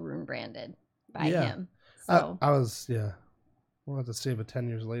also rune branded by him. So We'll have to save a 10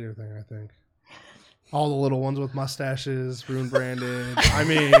 years later thing, I think. All the little ones with mustaches, rune branded. I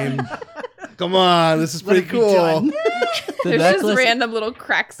mean, come on, this is pretty cool. There's just random little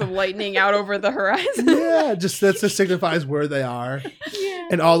cracks of lightning out over the horizon. Yeah, that just signifies where they are. yeah.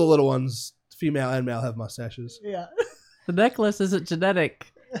 And all the little ones, female and male, have mustaches. Yeah. The necklace isn't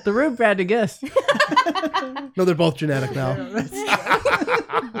genetic. The rune branding is. No, they're both genetic now.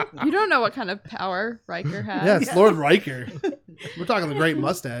 You don't know what kind of power Riker has. Yeah, it's Lord Riker. We're talking the great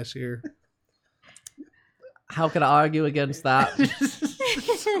mustache here. How can I argue against that?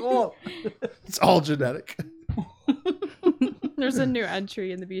 Cool. It's all genetic. There's a new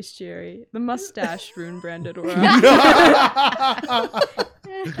entry in the bestiary. The mustache rune branded aura.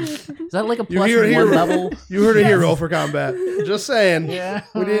 Is that like a You plus hear it one here. level? You heard it here, roll for combat. Just saying. Yeah.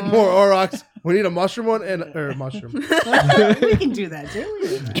 We need more Aurochs. We need a mushroom one or mushroom. We can do that too.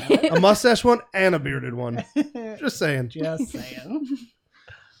 We can do that. A mustache one and a bearded one. Just saying. Just saying.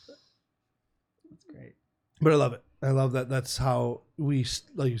 That's great. But I love it. I love that. That's how we,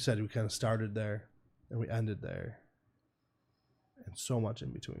 like you said, we kind of started there and we ended there. And so much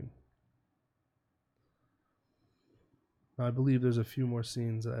in between. Now, I believe there's a few more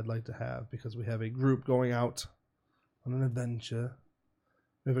scenes that I'd like to have because we have a group going out on an adventure.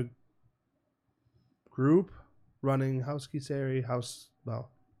 We have a group running House Kisari,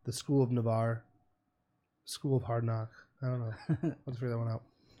 the School of Navarre, School of Hard Knock. I don't know. Let's figure that one out.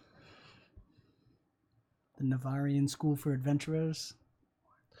 The Navarian School for Adventurers.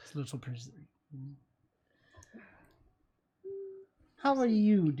 It's a little How are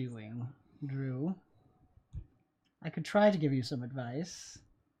you doing, Drew? I could try to give you some advice.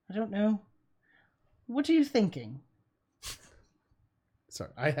 I don't know. What are you thinking? Sorry,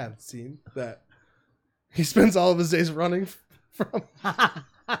 I haven't seen that. He spends all of his days running from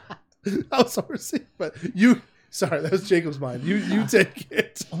House Horsey, but sorry, that was Jacob's mind. You take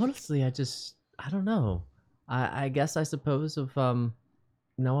it. Honestly, I don't know. I guess I suppose of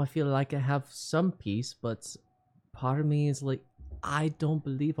now I feel like I have some peace, but part of me is like I don't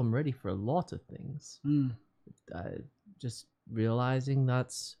believe I'm ready for a lot of things. Just realizing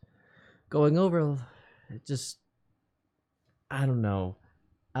that's going over. I don't know.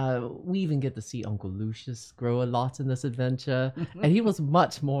 We even get to see Uncle Lucius grow a lot in this adventure, and he was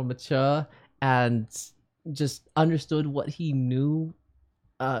much more mature and just understood what he knew,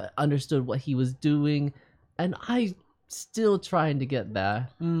 understood what he was doing, and I still trying to get there.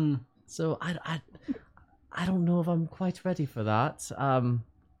 So I don't know if I'm quite ready for that.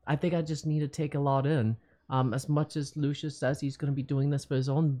 I think I just need to take a lot in. As much as Lucius says he's going to be doing this for his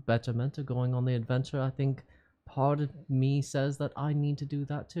own betterment or going on the adventure, I think part of me says that I need to do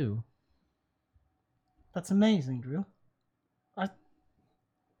that too. That's amazing, Drew.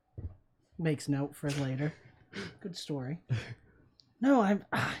 Makes note for later. Good story. No, I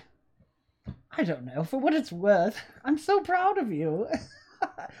don't know. For what it's worth, I'm so proud of you.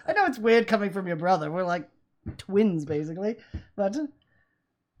 I know it's weird coming from your brother. We're like twins, basically. But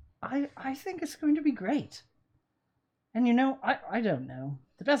I think it's going to be great. And I don't know.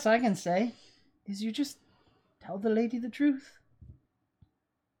 The best I can say is you just tell the lady the truth.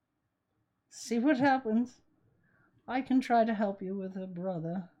 See what happens. I can try to help you with her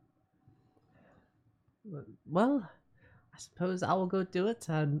brother. Well, I suppose I will go do it,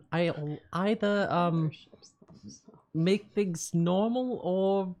 and I'll either make things normal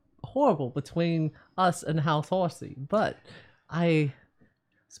or horrible between us and House Horsey. But I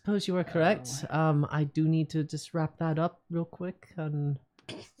suppose you are correct. I do need to just wrap that up real quick and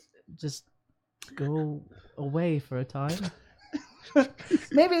just go away for a time.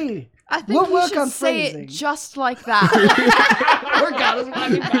 Maybe I think we'll you work should on say phrasing. it just like that. Morgana's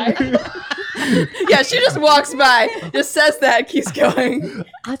walking by. Yeah, she just walks by, just says that, keeps going.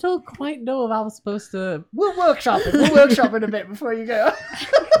 I don't quite know if I was supposed to. We'll workshop it. We'll workshop it a bit before you go.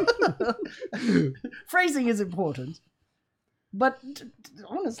 Phrasing is important. But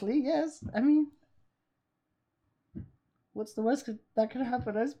honestly, yes. I mean, what's the worst that could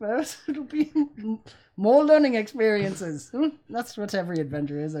happen? I suppose it'll be more learning experiences. That's what every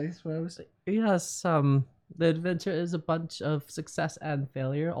adventure is, I suppose. Yes, the adventure is a bunch of success and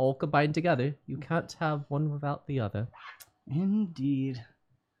failure all combined together. You can't have one without the other. Indeed.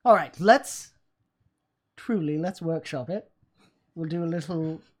 All right, let's workshop it. We'll do a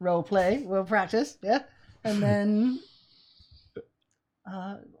little role play. We'll practice, yeah, and then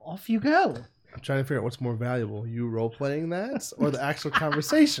off you go. I'm trying to figure out what's more valuable, you role-playing that or the actual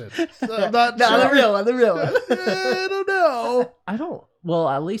conversation. So I'm not No, sure. the real one. I don't know. I don't. Well,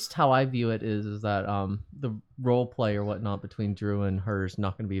 at least how I view it is that the role play or whatnot between Drew and her is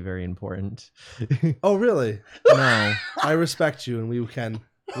not going to be very important. Oh, really? No. I respect you, and we can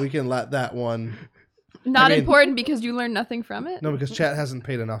let that one. Not I mean- important because you learn nothing from it. No, because chat hasn't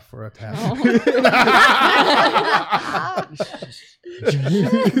paid enough for a task.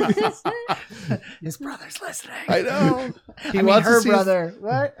 His brother's listening. I know. He I mean, wants her to see, brother.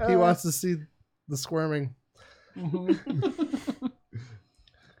 What? He wants to see the squirming.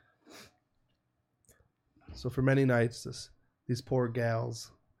 So for many nights, these poor gals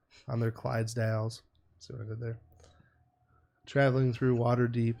on their Clydesdales, see what I did there, traveling through water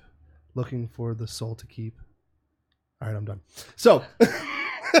deep, looking for the soul to keep. All right, I'm done. So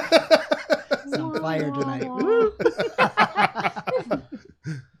It's on fire tonight. Woo.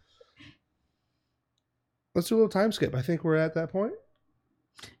 Let's do a little time skip. I think we're at that point.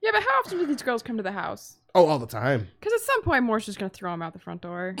 Yeah, but how often do these girls come to the house? Oh, all the time. Because at some point, Moore's just going to throw him out the front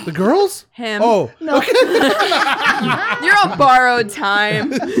door. The girls? Him. Oh, No. okay. You're on borrowed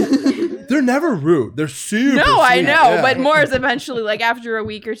time. They're never rude. They're super No, I sweet. know, Yeah. but Moore's eventually, like, after a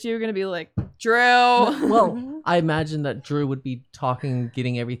week or two, going to be like, Drew. Well, I imagine that Drew would be talking,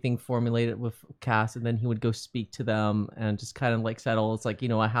 getting everything formulated with Cass, and then he would go speak to them and just kind of like settle. It's like,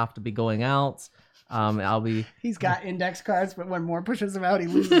 I have to be going out. I'll be. He's got index cards, but when Moore pushes him out, he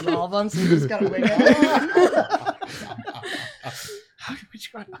loses all of them, so you just gotta wait. How did we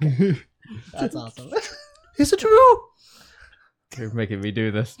try? Okay. That's awesome. Is it true? You're making me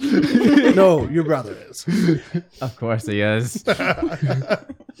do this. No, your brother is. Of course he is.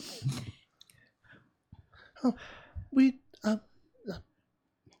 We,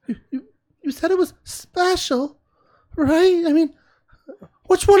 you said it was special, right? I mean,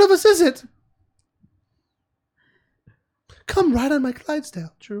 which one of us is it? Come ride on my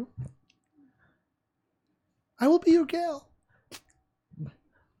Clydesdale, Drew. I will be your gal.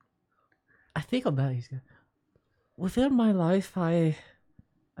 I think on that, within my life, I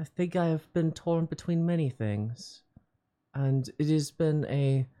think I have been torn between many things, and it has been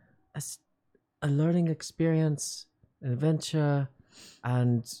a learning experience, an adventure,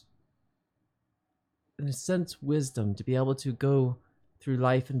 and in a sense, wisdom to be able to go through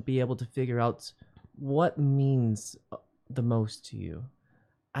life and be able to figure out what means the most to you.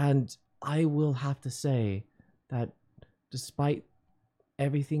 And I will have to say that despite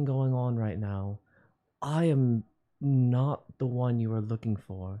everything going on right now, I am not the one you are looking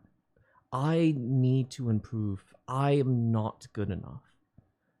for. I need to improve. I am not good enough.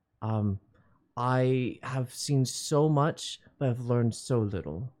 I have seen so much, but I've learned so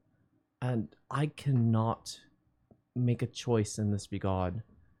little. And I cannot make a choice in this regard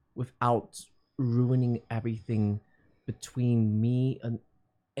without ruining everything between me and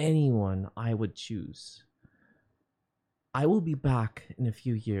anyone I would choose. I will be back in a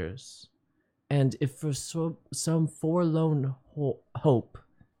few years, and if for some forlorn hope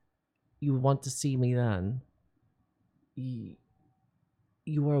you want to see me then, you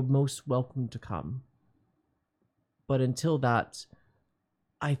are most welcome to come. But until that,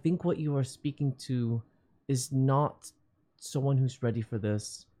 I think what you are speaking to is not someone who's ready for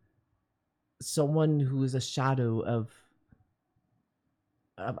this. Someone who is a shadow of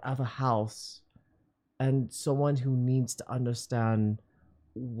a house, and someone who needs to understand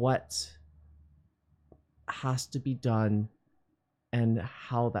what has to be done and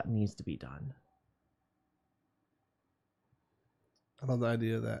how that needs to be done. I love the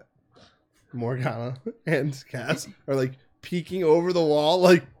idea that Morgana and Cass are like peeking over the wall,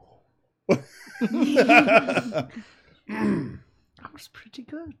 like. That was pretty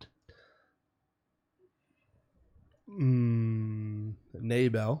good.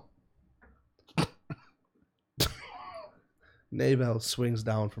 Naybell. Naybell swings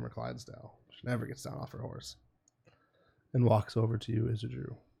down from her Clydesdale. She never gets down off her horse. And walks over to you,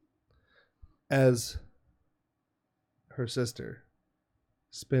 Isidru. As her sister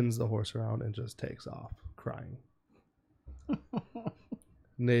spins the horse around and just takes off, crying.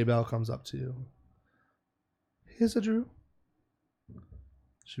 Naybell comes up to you. Isidru.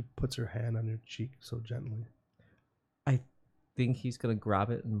 She puts her hand on your cheek so gently. I think he's gonna grab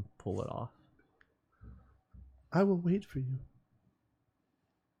it and pull it off. I will wait for you.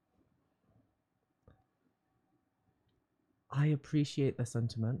 I appreciate the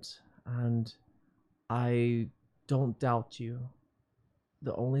sentiment, and I don't doubt you.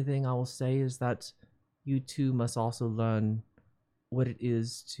 The only thing I will say is that you two must also learn what it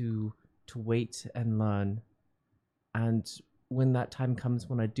is to wait and learn. And when that time comes,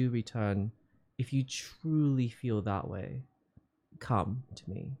 when I do return, if you truly feel that way, come to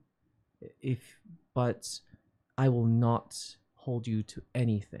me. But I will not hold you to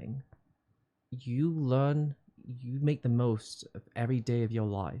anything. You learn, you make the most of every day of your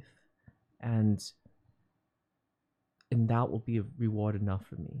life, and that will be a reward enough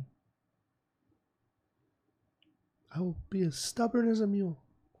for me. I will be as stubborn as a mule.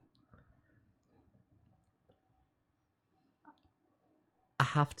 I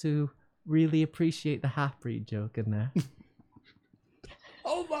have to really appreciate the half-breed joke in there.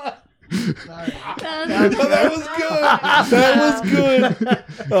 Oh my! Sorry. That was good. That was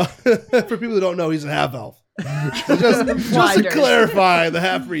good. For people who don't know, he's a half elf. Just to Blinders. clarify the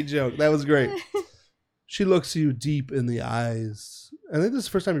half-breed joke. That was great. She looks you deep in the eyes. I think this is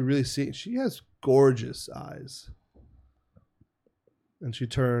the first time you really see it. She has gorgeous eyes. And she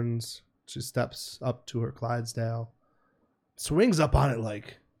turns. She steps up to her Clydesdale. Swings up on it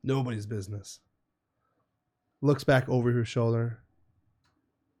like nobody's business. Looks back over her shoulder.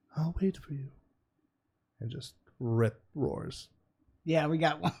 I'll wait for you. And just roars. Yeah, we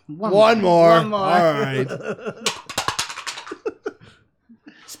got one One One more. more. All right.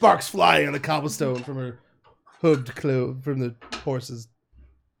 Sparks flying on the cobblestone from her hooved from the horse's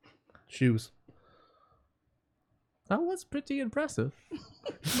shoes. That was pretty impressive.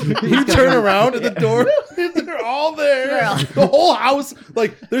 You turn around at the door. They're all there. The whole house.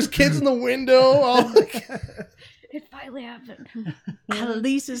 Like, there's kids in the window. All It finally happened. At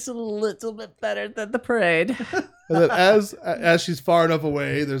least it's a little bit better than the parade. And then as she's far enough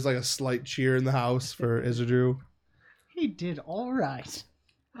away, there's like a slight cheer in the house for Isidru. He did all right.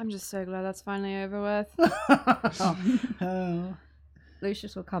 I'm just so glad that's finally over with. Oh.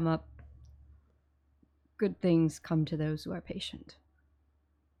 Lucius will come up. Good things come to those who are patient.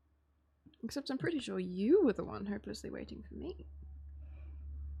 Except I'm pretty sure you were the one hopelessly waiting for me.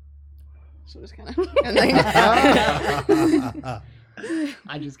 So just kind of.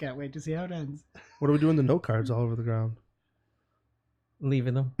 I just can't wait to see how it ends. What are we doing? The note cards all over the ground.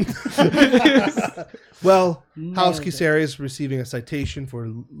 Leaving them. Well, Nailed House it. Kisari is receiving a citation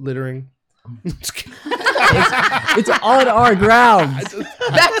for littering. It's on our grounds.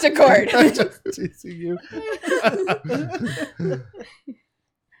 Back to court. Just teasing you.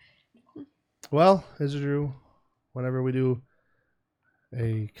 Well, Isidru, whenever we do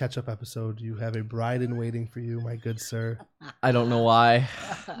a catch-up episode, you have a bride in waiting for you, my good sir. I don't know why.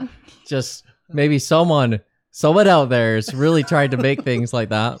 Just maybe someone out there is really trying to make things like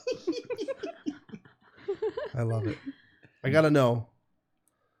that. I love it. I gotta know,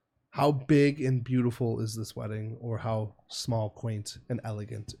 how big and beautiful is this wedding, or how small, quaint, and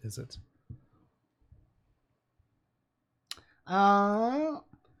elegant is it?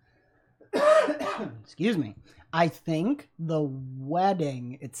 Excuse me. I think the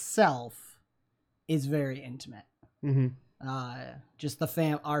wedding itself is very intimate. Mm-hmm. Just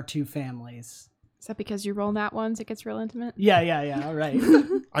our two families. Is that because you roll nat ones? It gets real intimate. Yeah. All right.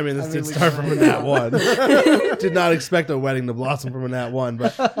 I mean, this I did mean, start we- from a nat one. Did not expect a wedding to blossom from a nat one,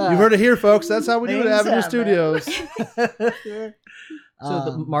 but you've heard it here, folks. That's how we do it at Things Avenue happen. Studios. So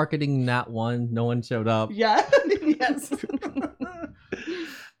the marketing Nat 1, no one showed up. Yeah. Yes.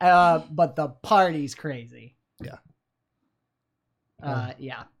 But the party's crazy. Yeah.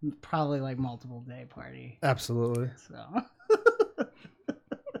 Yeah. Probably like multiple day party. Absolutely. So.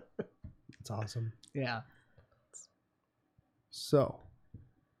 It's awesome. Yeah. So,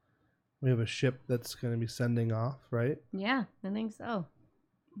 we have a ship that's going to be sending off, right? Yeah, I think so.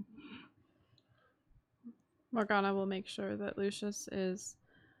 Morgana will make sure that Lucius is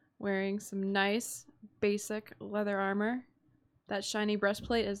wearing some nice, basic leather armor. That shiny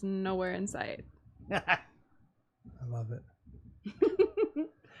breastplate is nowhere in sight. I love it.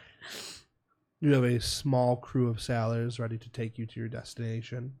 You have a small crew of sailors ready to take you to your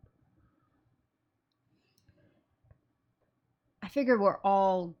destination. I figure we're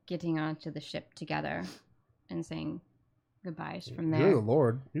all getting onto the ship together and saying goodbyes from there. You're the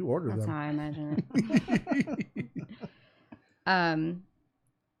Lord. You ordered That's them. how I imagine it.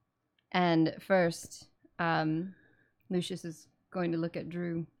 And first, Lucius is going to look at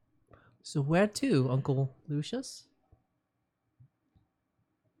Drew. So where to, Uncle Lucius?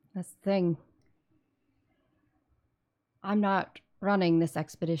 That's the thing. I'm not running this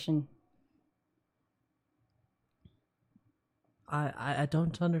expedition. I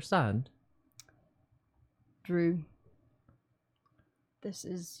don't understand. Drew, this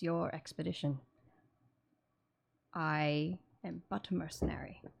is your expedition. I am but a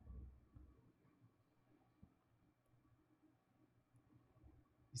mercenary.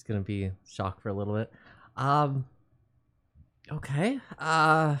 He's gonna be shocked for a little bit. Okay.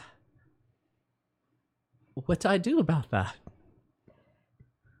 What do I do about that?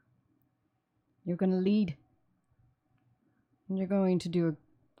 You're going to lead. And you're going to do a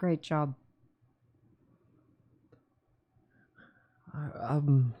great job.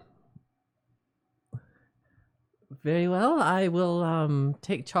 Very well. I will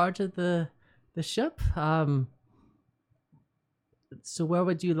take charge of the ship. So where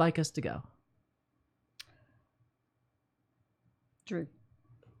would you like us to go? Drew,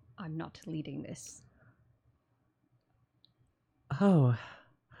 I'm not leading this. Oh,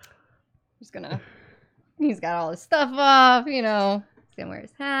 He's got all his stuff off, you know. He's gonna wear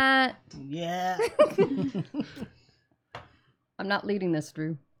his hat. Yeah. I'm not leading this,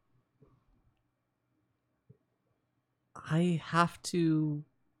 Drew. I have to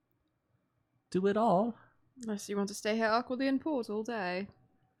do it all. Unless you want to stay here awkwardly in port all day.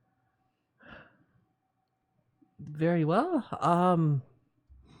 Very well.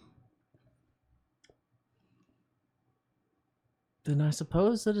 Then I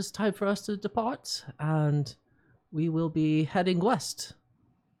suppose it is time for us to depart, and we will be heading west.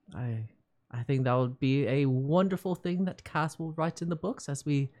 I think that would be a wonderful thing that Cass will write in the books as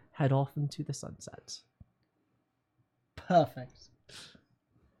we head off into the sunset. Perfect.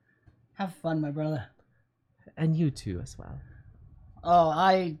 Have fun, my brother. And you too as well. Oh,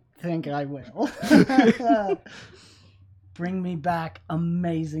 I think I will. Bring me back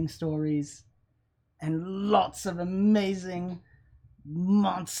amazing stories and lots of amazing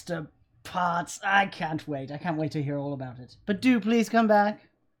monster parts. I can't wait. I can't wait to hear all about it. But do please come back.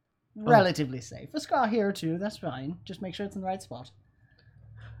 Relatively safe. A scar here or two, that's fine. Just make sure it's in the right spot.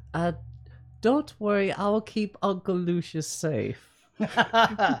 Don't worry, I will keep Uncle Lucius safe.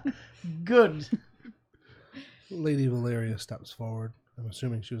 Good. Lady Valeria steps forward. I'm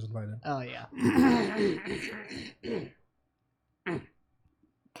assuming she was invited. Oh, yeah.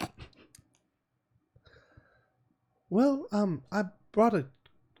 Well, I brought a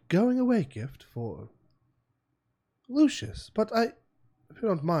going away gift for Lucius, but if you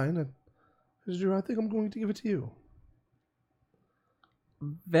don't mind, I think I'm going to give it to you.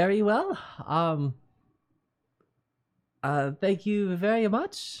 Very well. Thank you very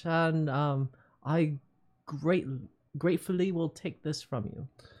much, and I gratefully will take this from you.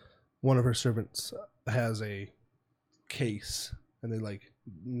 One of her servants has a case, and they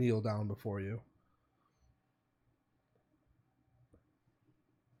kneel down before you.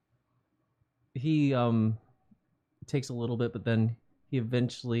 He takes a little bit, but then he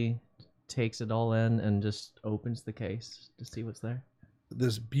eventually takes it all in and just opens the case to see what's there.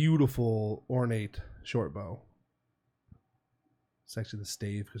 This beautiful, ornate short bow. It's actually the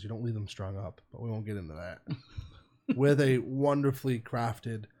stave because you don't leave them strung up, but we won't get into that. With a wonderfully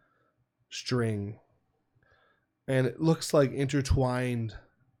crafted string. And it looks like intertwined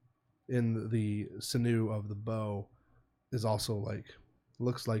in the sinew of the bow is also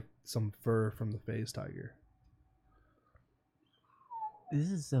looks like some fur from the phase tiger.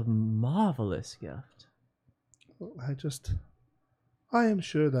 This is a marvelous gift. I am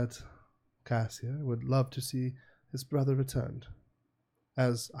sure that Cassia would love to see his brother returned,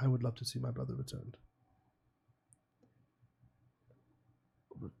 as I would love to see my brother returned.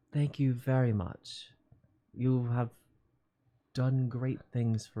 Thank you very much. You have done great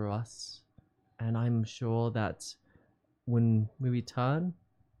things for us, and I'm sure that when we return,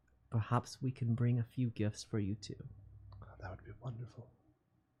 perhaps we can bring a few gifts for you too. That would be wonderful.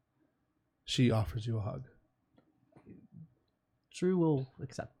 She offers you a hug. Drew will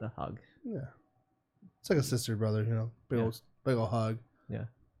accept the hug. Yeah. It's like a sister brother, big old hug. Yeah.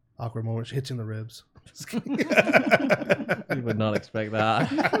 Awkward moment. She hits you in the ribs. You would not expect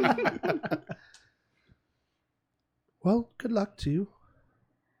that. Well, good luck to you.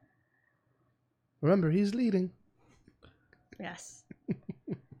 Remember, he's leading. Yes.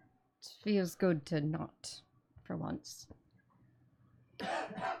 It feels good to not, for once.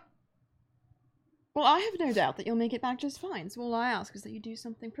 Well, I have no doubt that you'll make it back just fine, so all I ask is that you do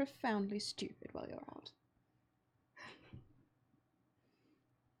something profoundly stupid while you're out.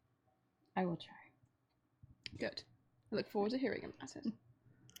 I will try. Good. I look forward to hearing about it.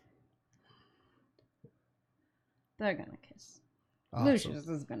 They're gonna kiss. Awesome. Lucius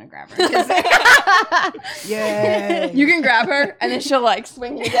is gonna grab her. Yay! You can grab her, and then she'll like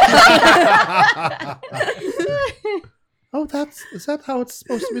swing you down. Oh, is that how it's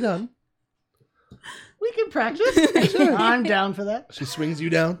supposed to be done? We can practice. I'm down for that. She swings you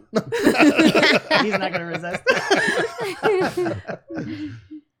down. He's not gonna resist.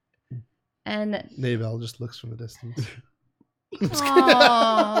 And Navel just looks from the distance.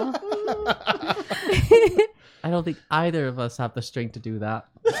 Aww. I don't think either of us have the strength to do that.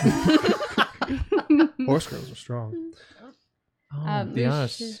 Horse girls are strong. Oh, be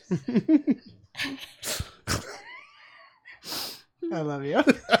honest. I love you.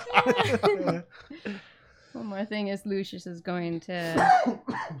 One more thing is Lucius is going to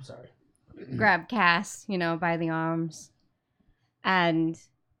Sorry. grab Cass, by the arms. And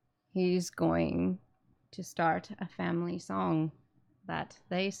he's going to start a family song that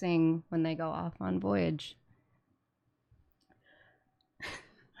they sing when they go off on voyage.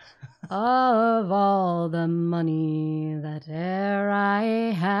 Of all the money that e'er I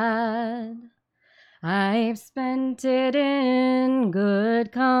had, I've spent it in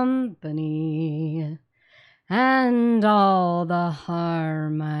good company, and all the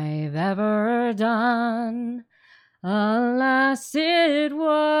harm I've ever done, alas, it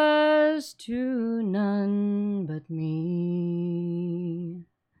was to none but me.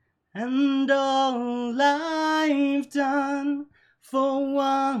 And all I've done for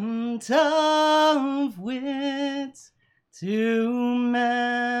want of wit, to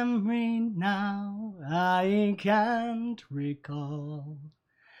memory now I can't recall.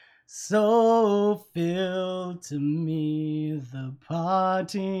 So fill to me the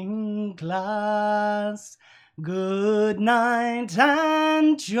parting glass. Good night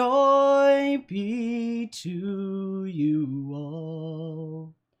and joy be to you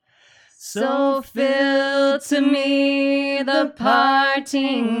all. So fill to me the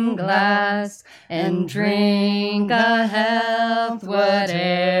parting glass, and drink a health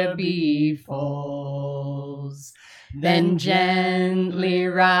whate'er befalls. Then gently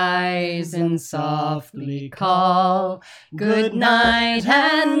rise and softly call, good night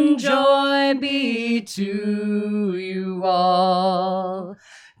and joy be to you all.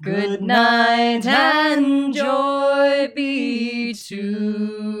 Good night and joy be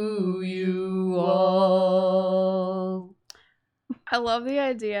to you all. I love the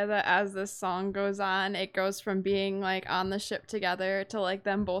idea that as this song goes on, it goes from being like on the ship together to like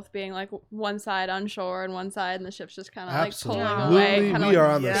them both being like one side on shore and one side, and the ship's just kind of like pulling away. Absolutely, we are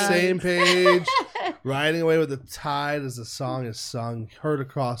on the same page, riding away with the tide as the song is sung, heard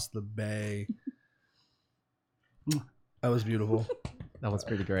across the bay. That was beautiful. That was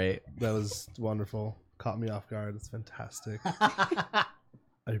pretty great. That was wonderful. Caught me off guard. It's fantastic. I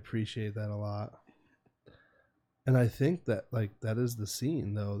appreciate that a lot. And I think that that is the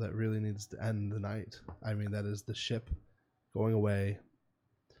scene though that really needs to end the night. I mean, that is the ship going away.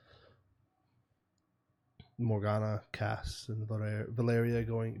 Morgana, Cass, and Valeria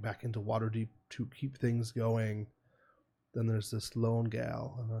going back into Waterdeep to keep things going. Then there's this lone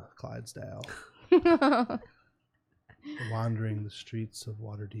gal on a Clydesdale wandering the streets of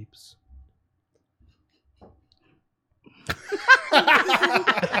Waterdeeps.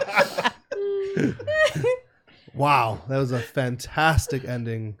 Wow, that was a fantastic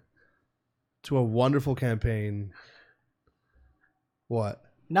ending to a wonderful campaign. What?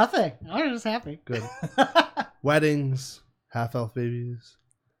 Nothing. I was just happy. Good. Weddings, half-elf babies,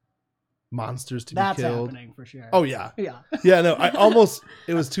 monsters to That's be killed. happening for sure. Oh, yeah. Yeah. Yeah, no,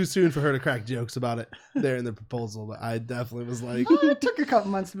 it was too soon for her to crack jokes about it there in the proposal, but I definitely was like, It took a couple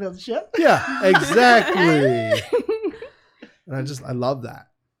months to build the ship. yeah, exactly. And I love that.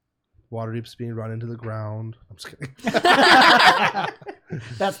 Waterdeep's being run into the ground. I'm just kidding.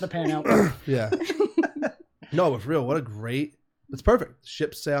 That's the pan out. Yeah. No, but for real, it's perfect.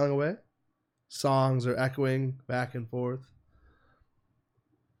 Ship's sailing away. Songs are echoing back and forth.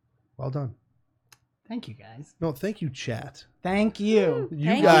 Well done. Thank you, guys. No, thank you, chat. Thank you. You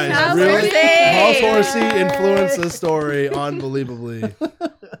Thank guys you, House really Horsey. House Horsey influenced this story unbelievably.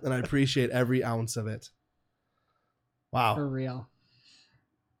 And I appreciate every ounce of it. For Wow. real.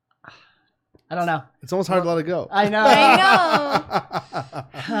 I don't know. It's almost hard to let it go. I know.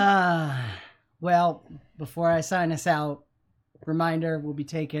 I know. Well, before I sign us out, reminder, we'll be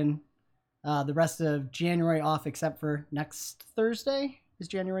taking the rest of January off except for next Thursday. Is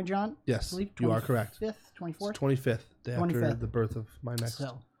January, John? Yes, I believe you are correct. 25th, 24th? It's 25th, day after 25th. the birth of my next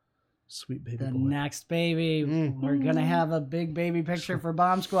So, sweet baby the boy. next baby. Mm. We're going to have a big baby picture for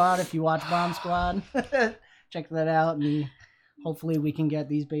Bomb Squad if you watch Bomb Squad. Check that out in the Hopefully we can get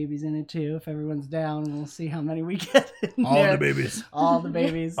these babies in it too. If everyone's down, we'll see how many we get in All there. the babies. All the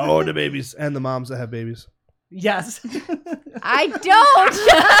babies. All the babies. And the moms that have babies. Yes. I don't.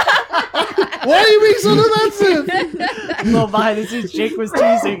 Why are you being so defensive? Little behind the scenes, Jake was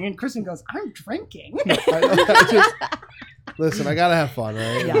teasing, and Kristen goes, "I'm drinking." Listen, I gotta have fun,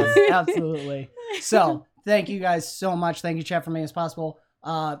 right? Yes, absolutely. So, thank you guys so much. Thank you, chat, for making this possible.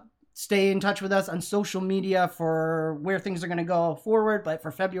 Stay in touch with us on social media for where things are going to go forward. But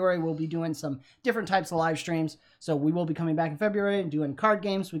for February, we'll be doing some different types of live streams. So we will be coming back in February and doing card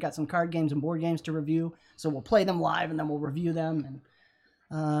games. We got some card games and board games to review. So we'll play them live and then we'll review them.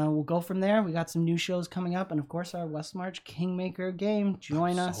 And we'll go from there. We got some new shows coming up. And of course, our West March Kingmaker game.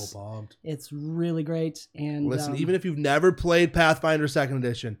 Join us. So pumped. It's really great. And listen, even if you've never played Pathfinder 2nd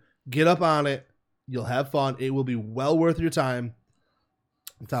Edition, get up on it. You'll have fun. It will be well worth your time.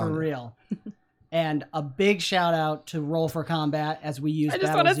 For real. And a big shout out to Roll for Combat as we use I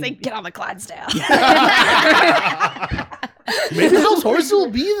just want to say, get on the Clydesdale. Maybe the house horse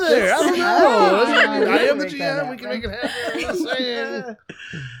will be there. I don't know. I am the Make that GM. We can make it happen. I'm just saying.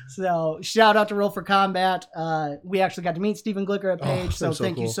 So shout out to Roll for Combat. We actually got to meet Stephen Glicker at Page, so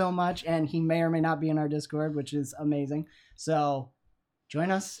thank you cool. so much. And he may or may not be in our Discord, which is amazing. So join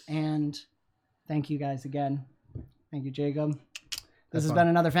us and thank you guys again. Thank you, Jacob. This has been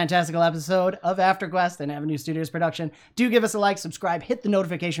another fantastical episode of AfterQuest, an Avenue Studios production. Do give us a like, subscribe, hit the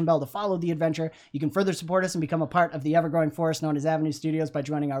notification bell to follow the adventure. You can further support us and become a part of the ever-growing force known as Avenue Studios by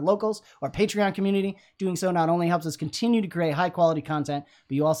joining our locals or Patreon community. Doing so not only helps us continue to create high-quality content,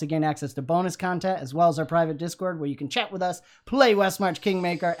 but you also gain access to bonus content as well as our private Discord where you can chat with us, play West March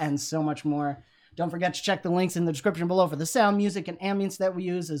Kingmaker, and so much more. Don't forget to check the links in the description below for the sound, music, and ambience that we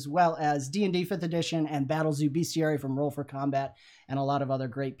use, as well as D&D 5th Edition and Battle Zoo Bestiary from Roll for Combat, and a lot of other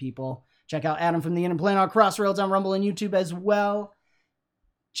great people. Check out Adam from the Inn and Plan Out Crossroads on Rumble and YouTube as well.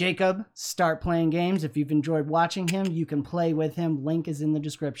 Jacob, start playing games. If you've enjoyed watching him, you can play with him. Link is in the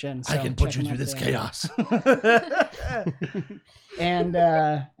description. So I can put you through this chaos. And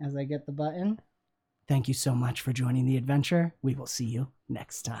as I get the button, thank you so much for joining the adventure. We will see you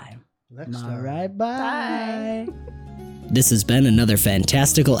next time. All right, bye. This has been another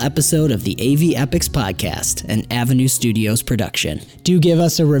fantastical episode of the AV Epics Podcast, an Avenue Studios production. Do give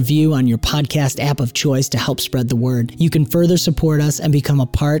us a review on your podcast app of choice to help spread the word. You can further support us and become a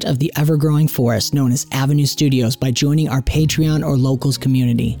part of the ever-growing force known as Avenue Studios by joining our Patreon or locals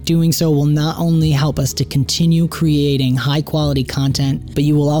community. Doing so will not only help us to continue creating high-quality content, but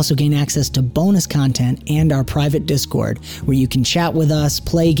you will also gain access to bonus content and our private Discord, where you can chat with us,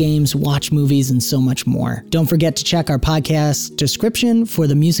 play games, watch movies, and so much more. Don't forget to check our podcast description for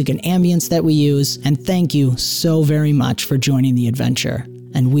the music and ambience that we use, and thank you so very much for joining the adventure,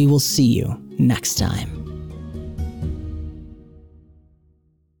 and we will see you next time.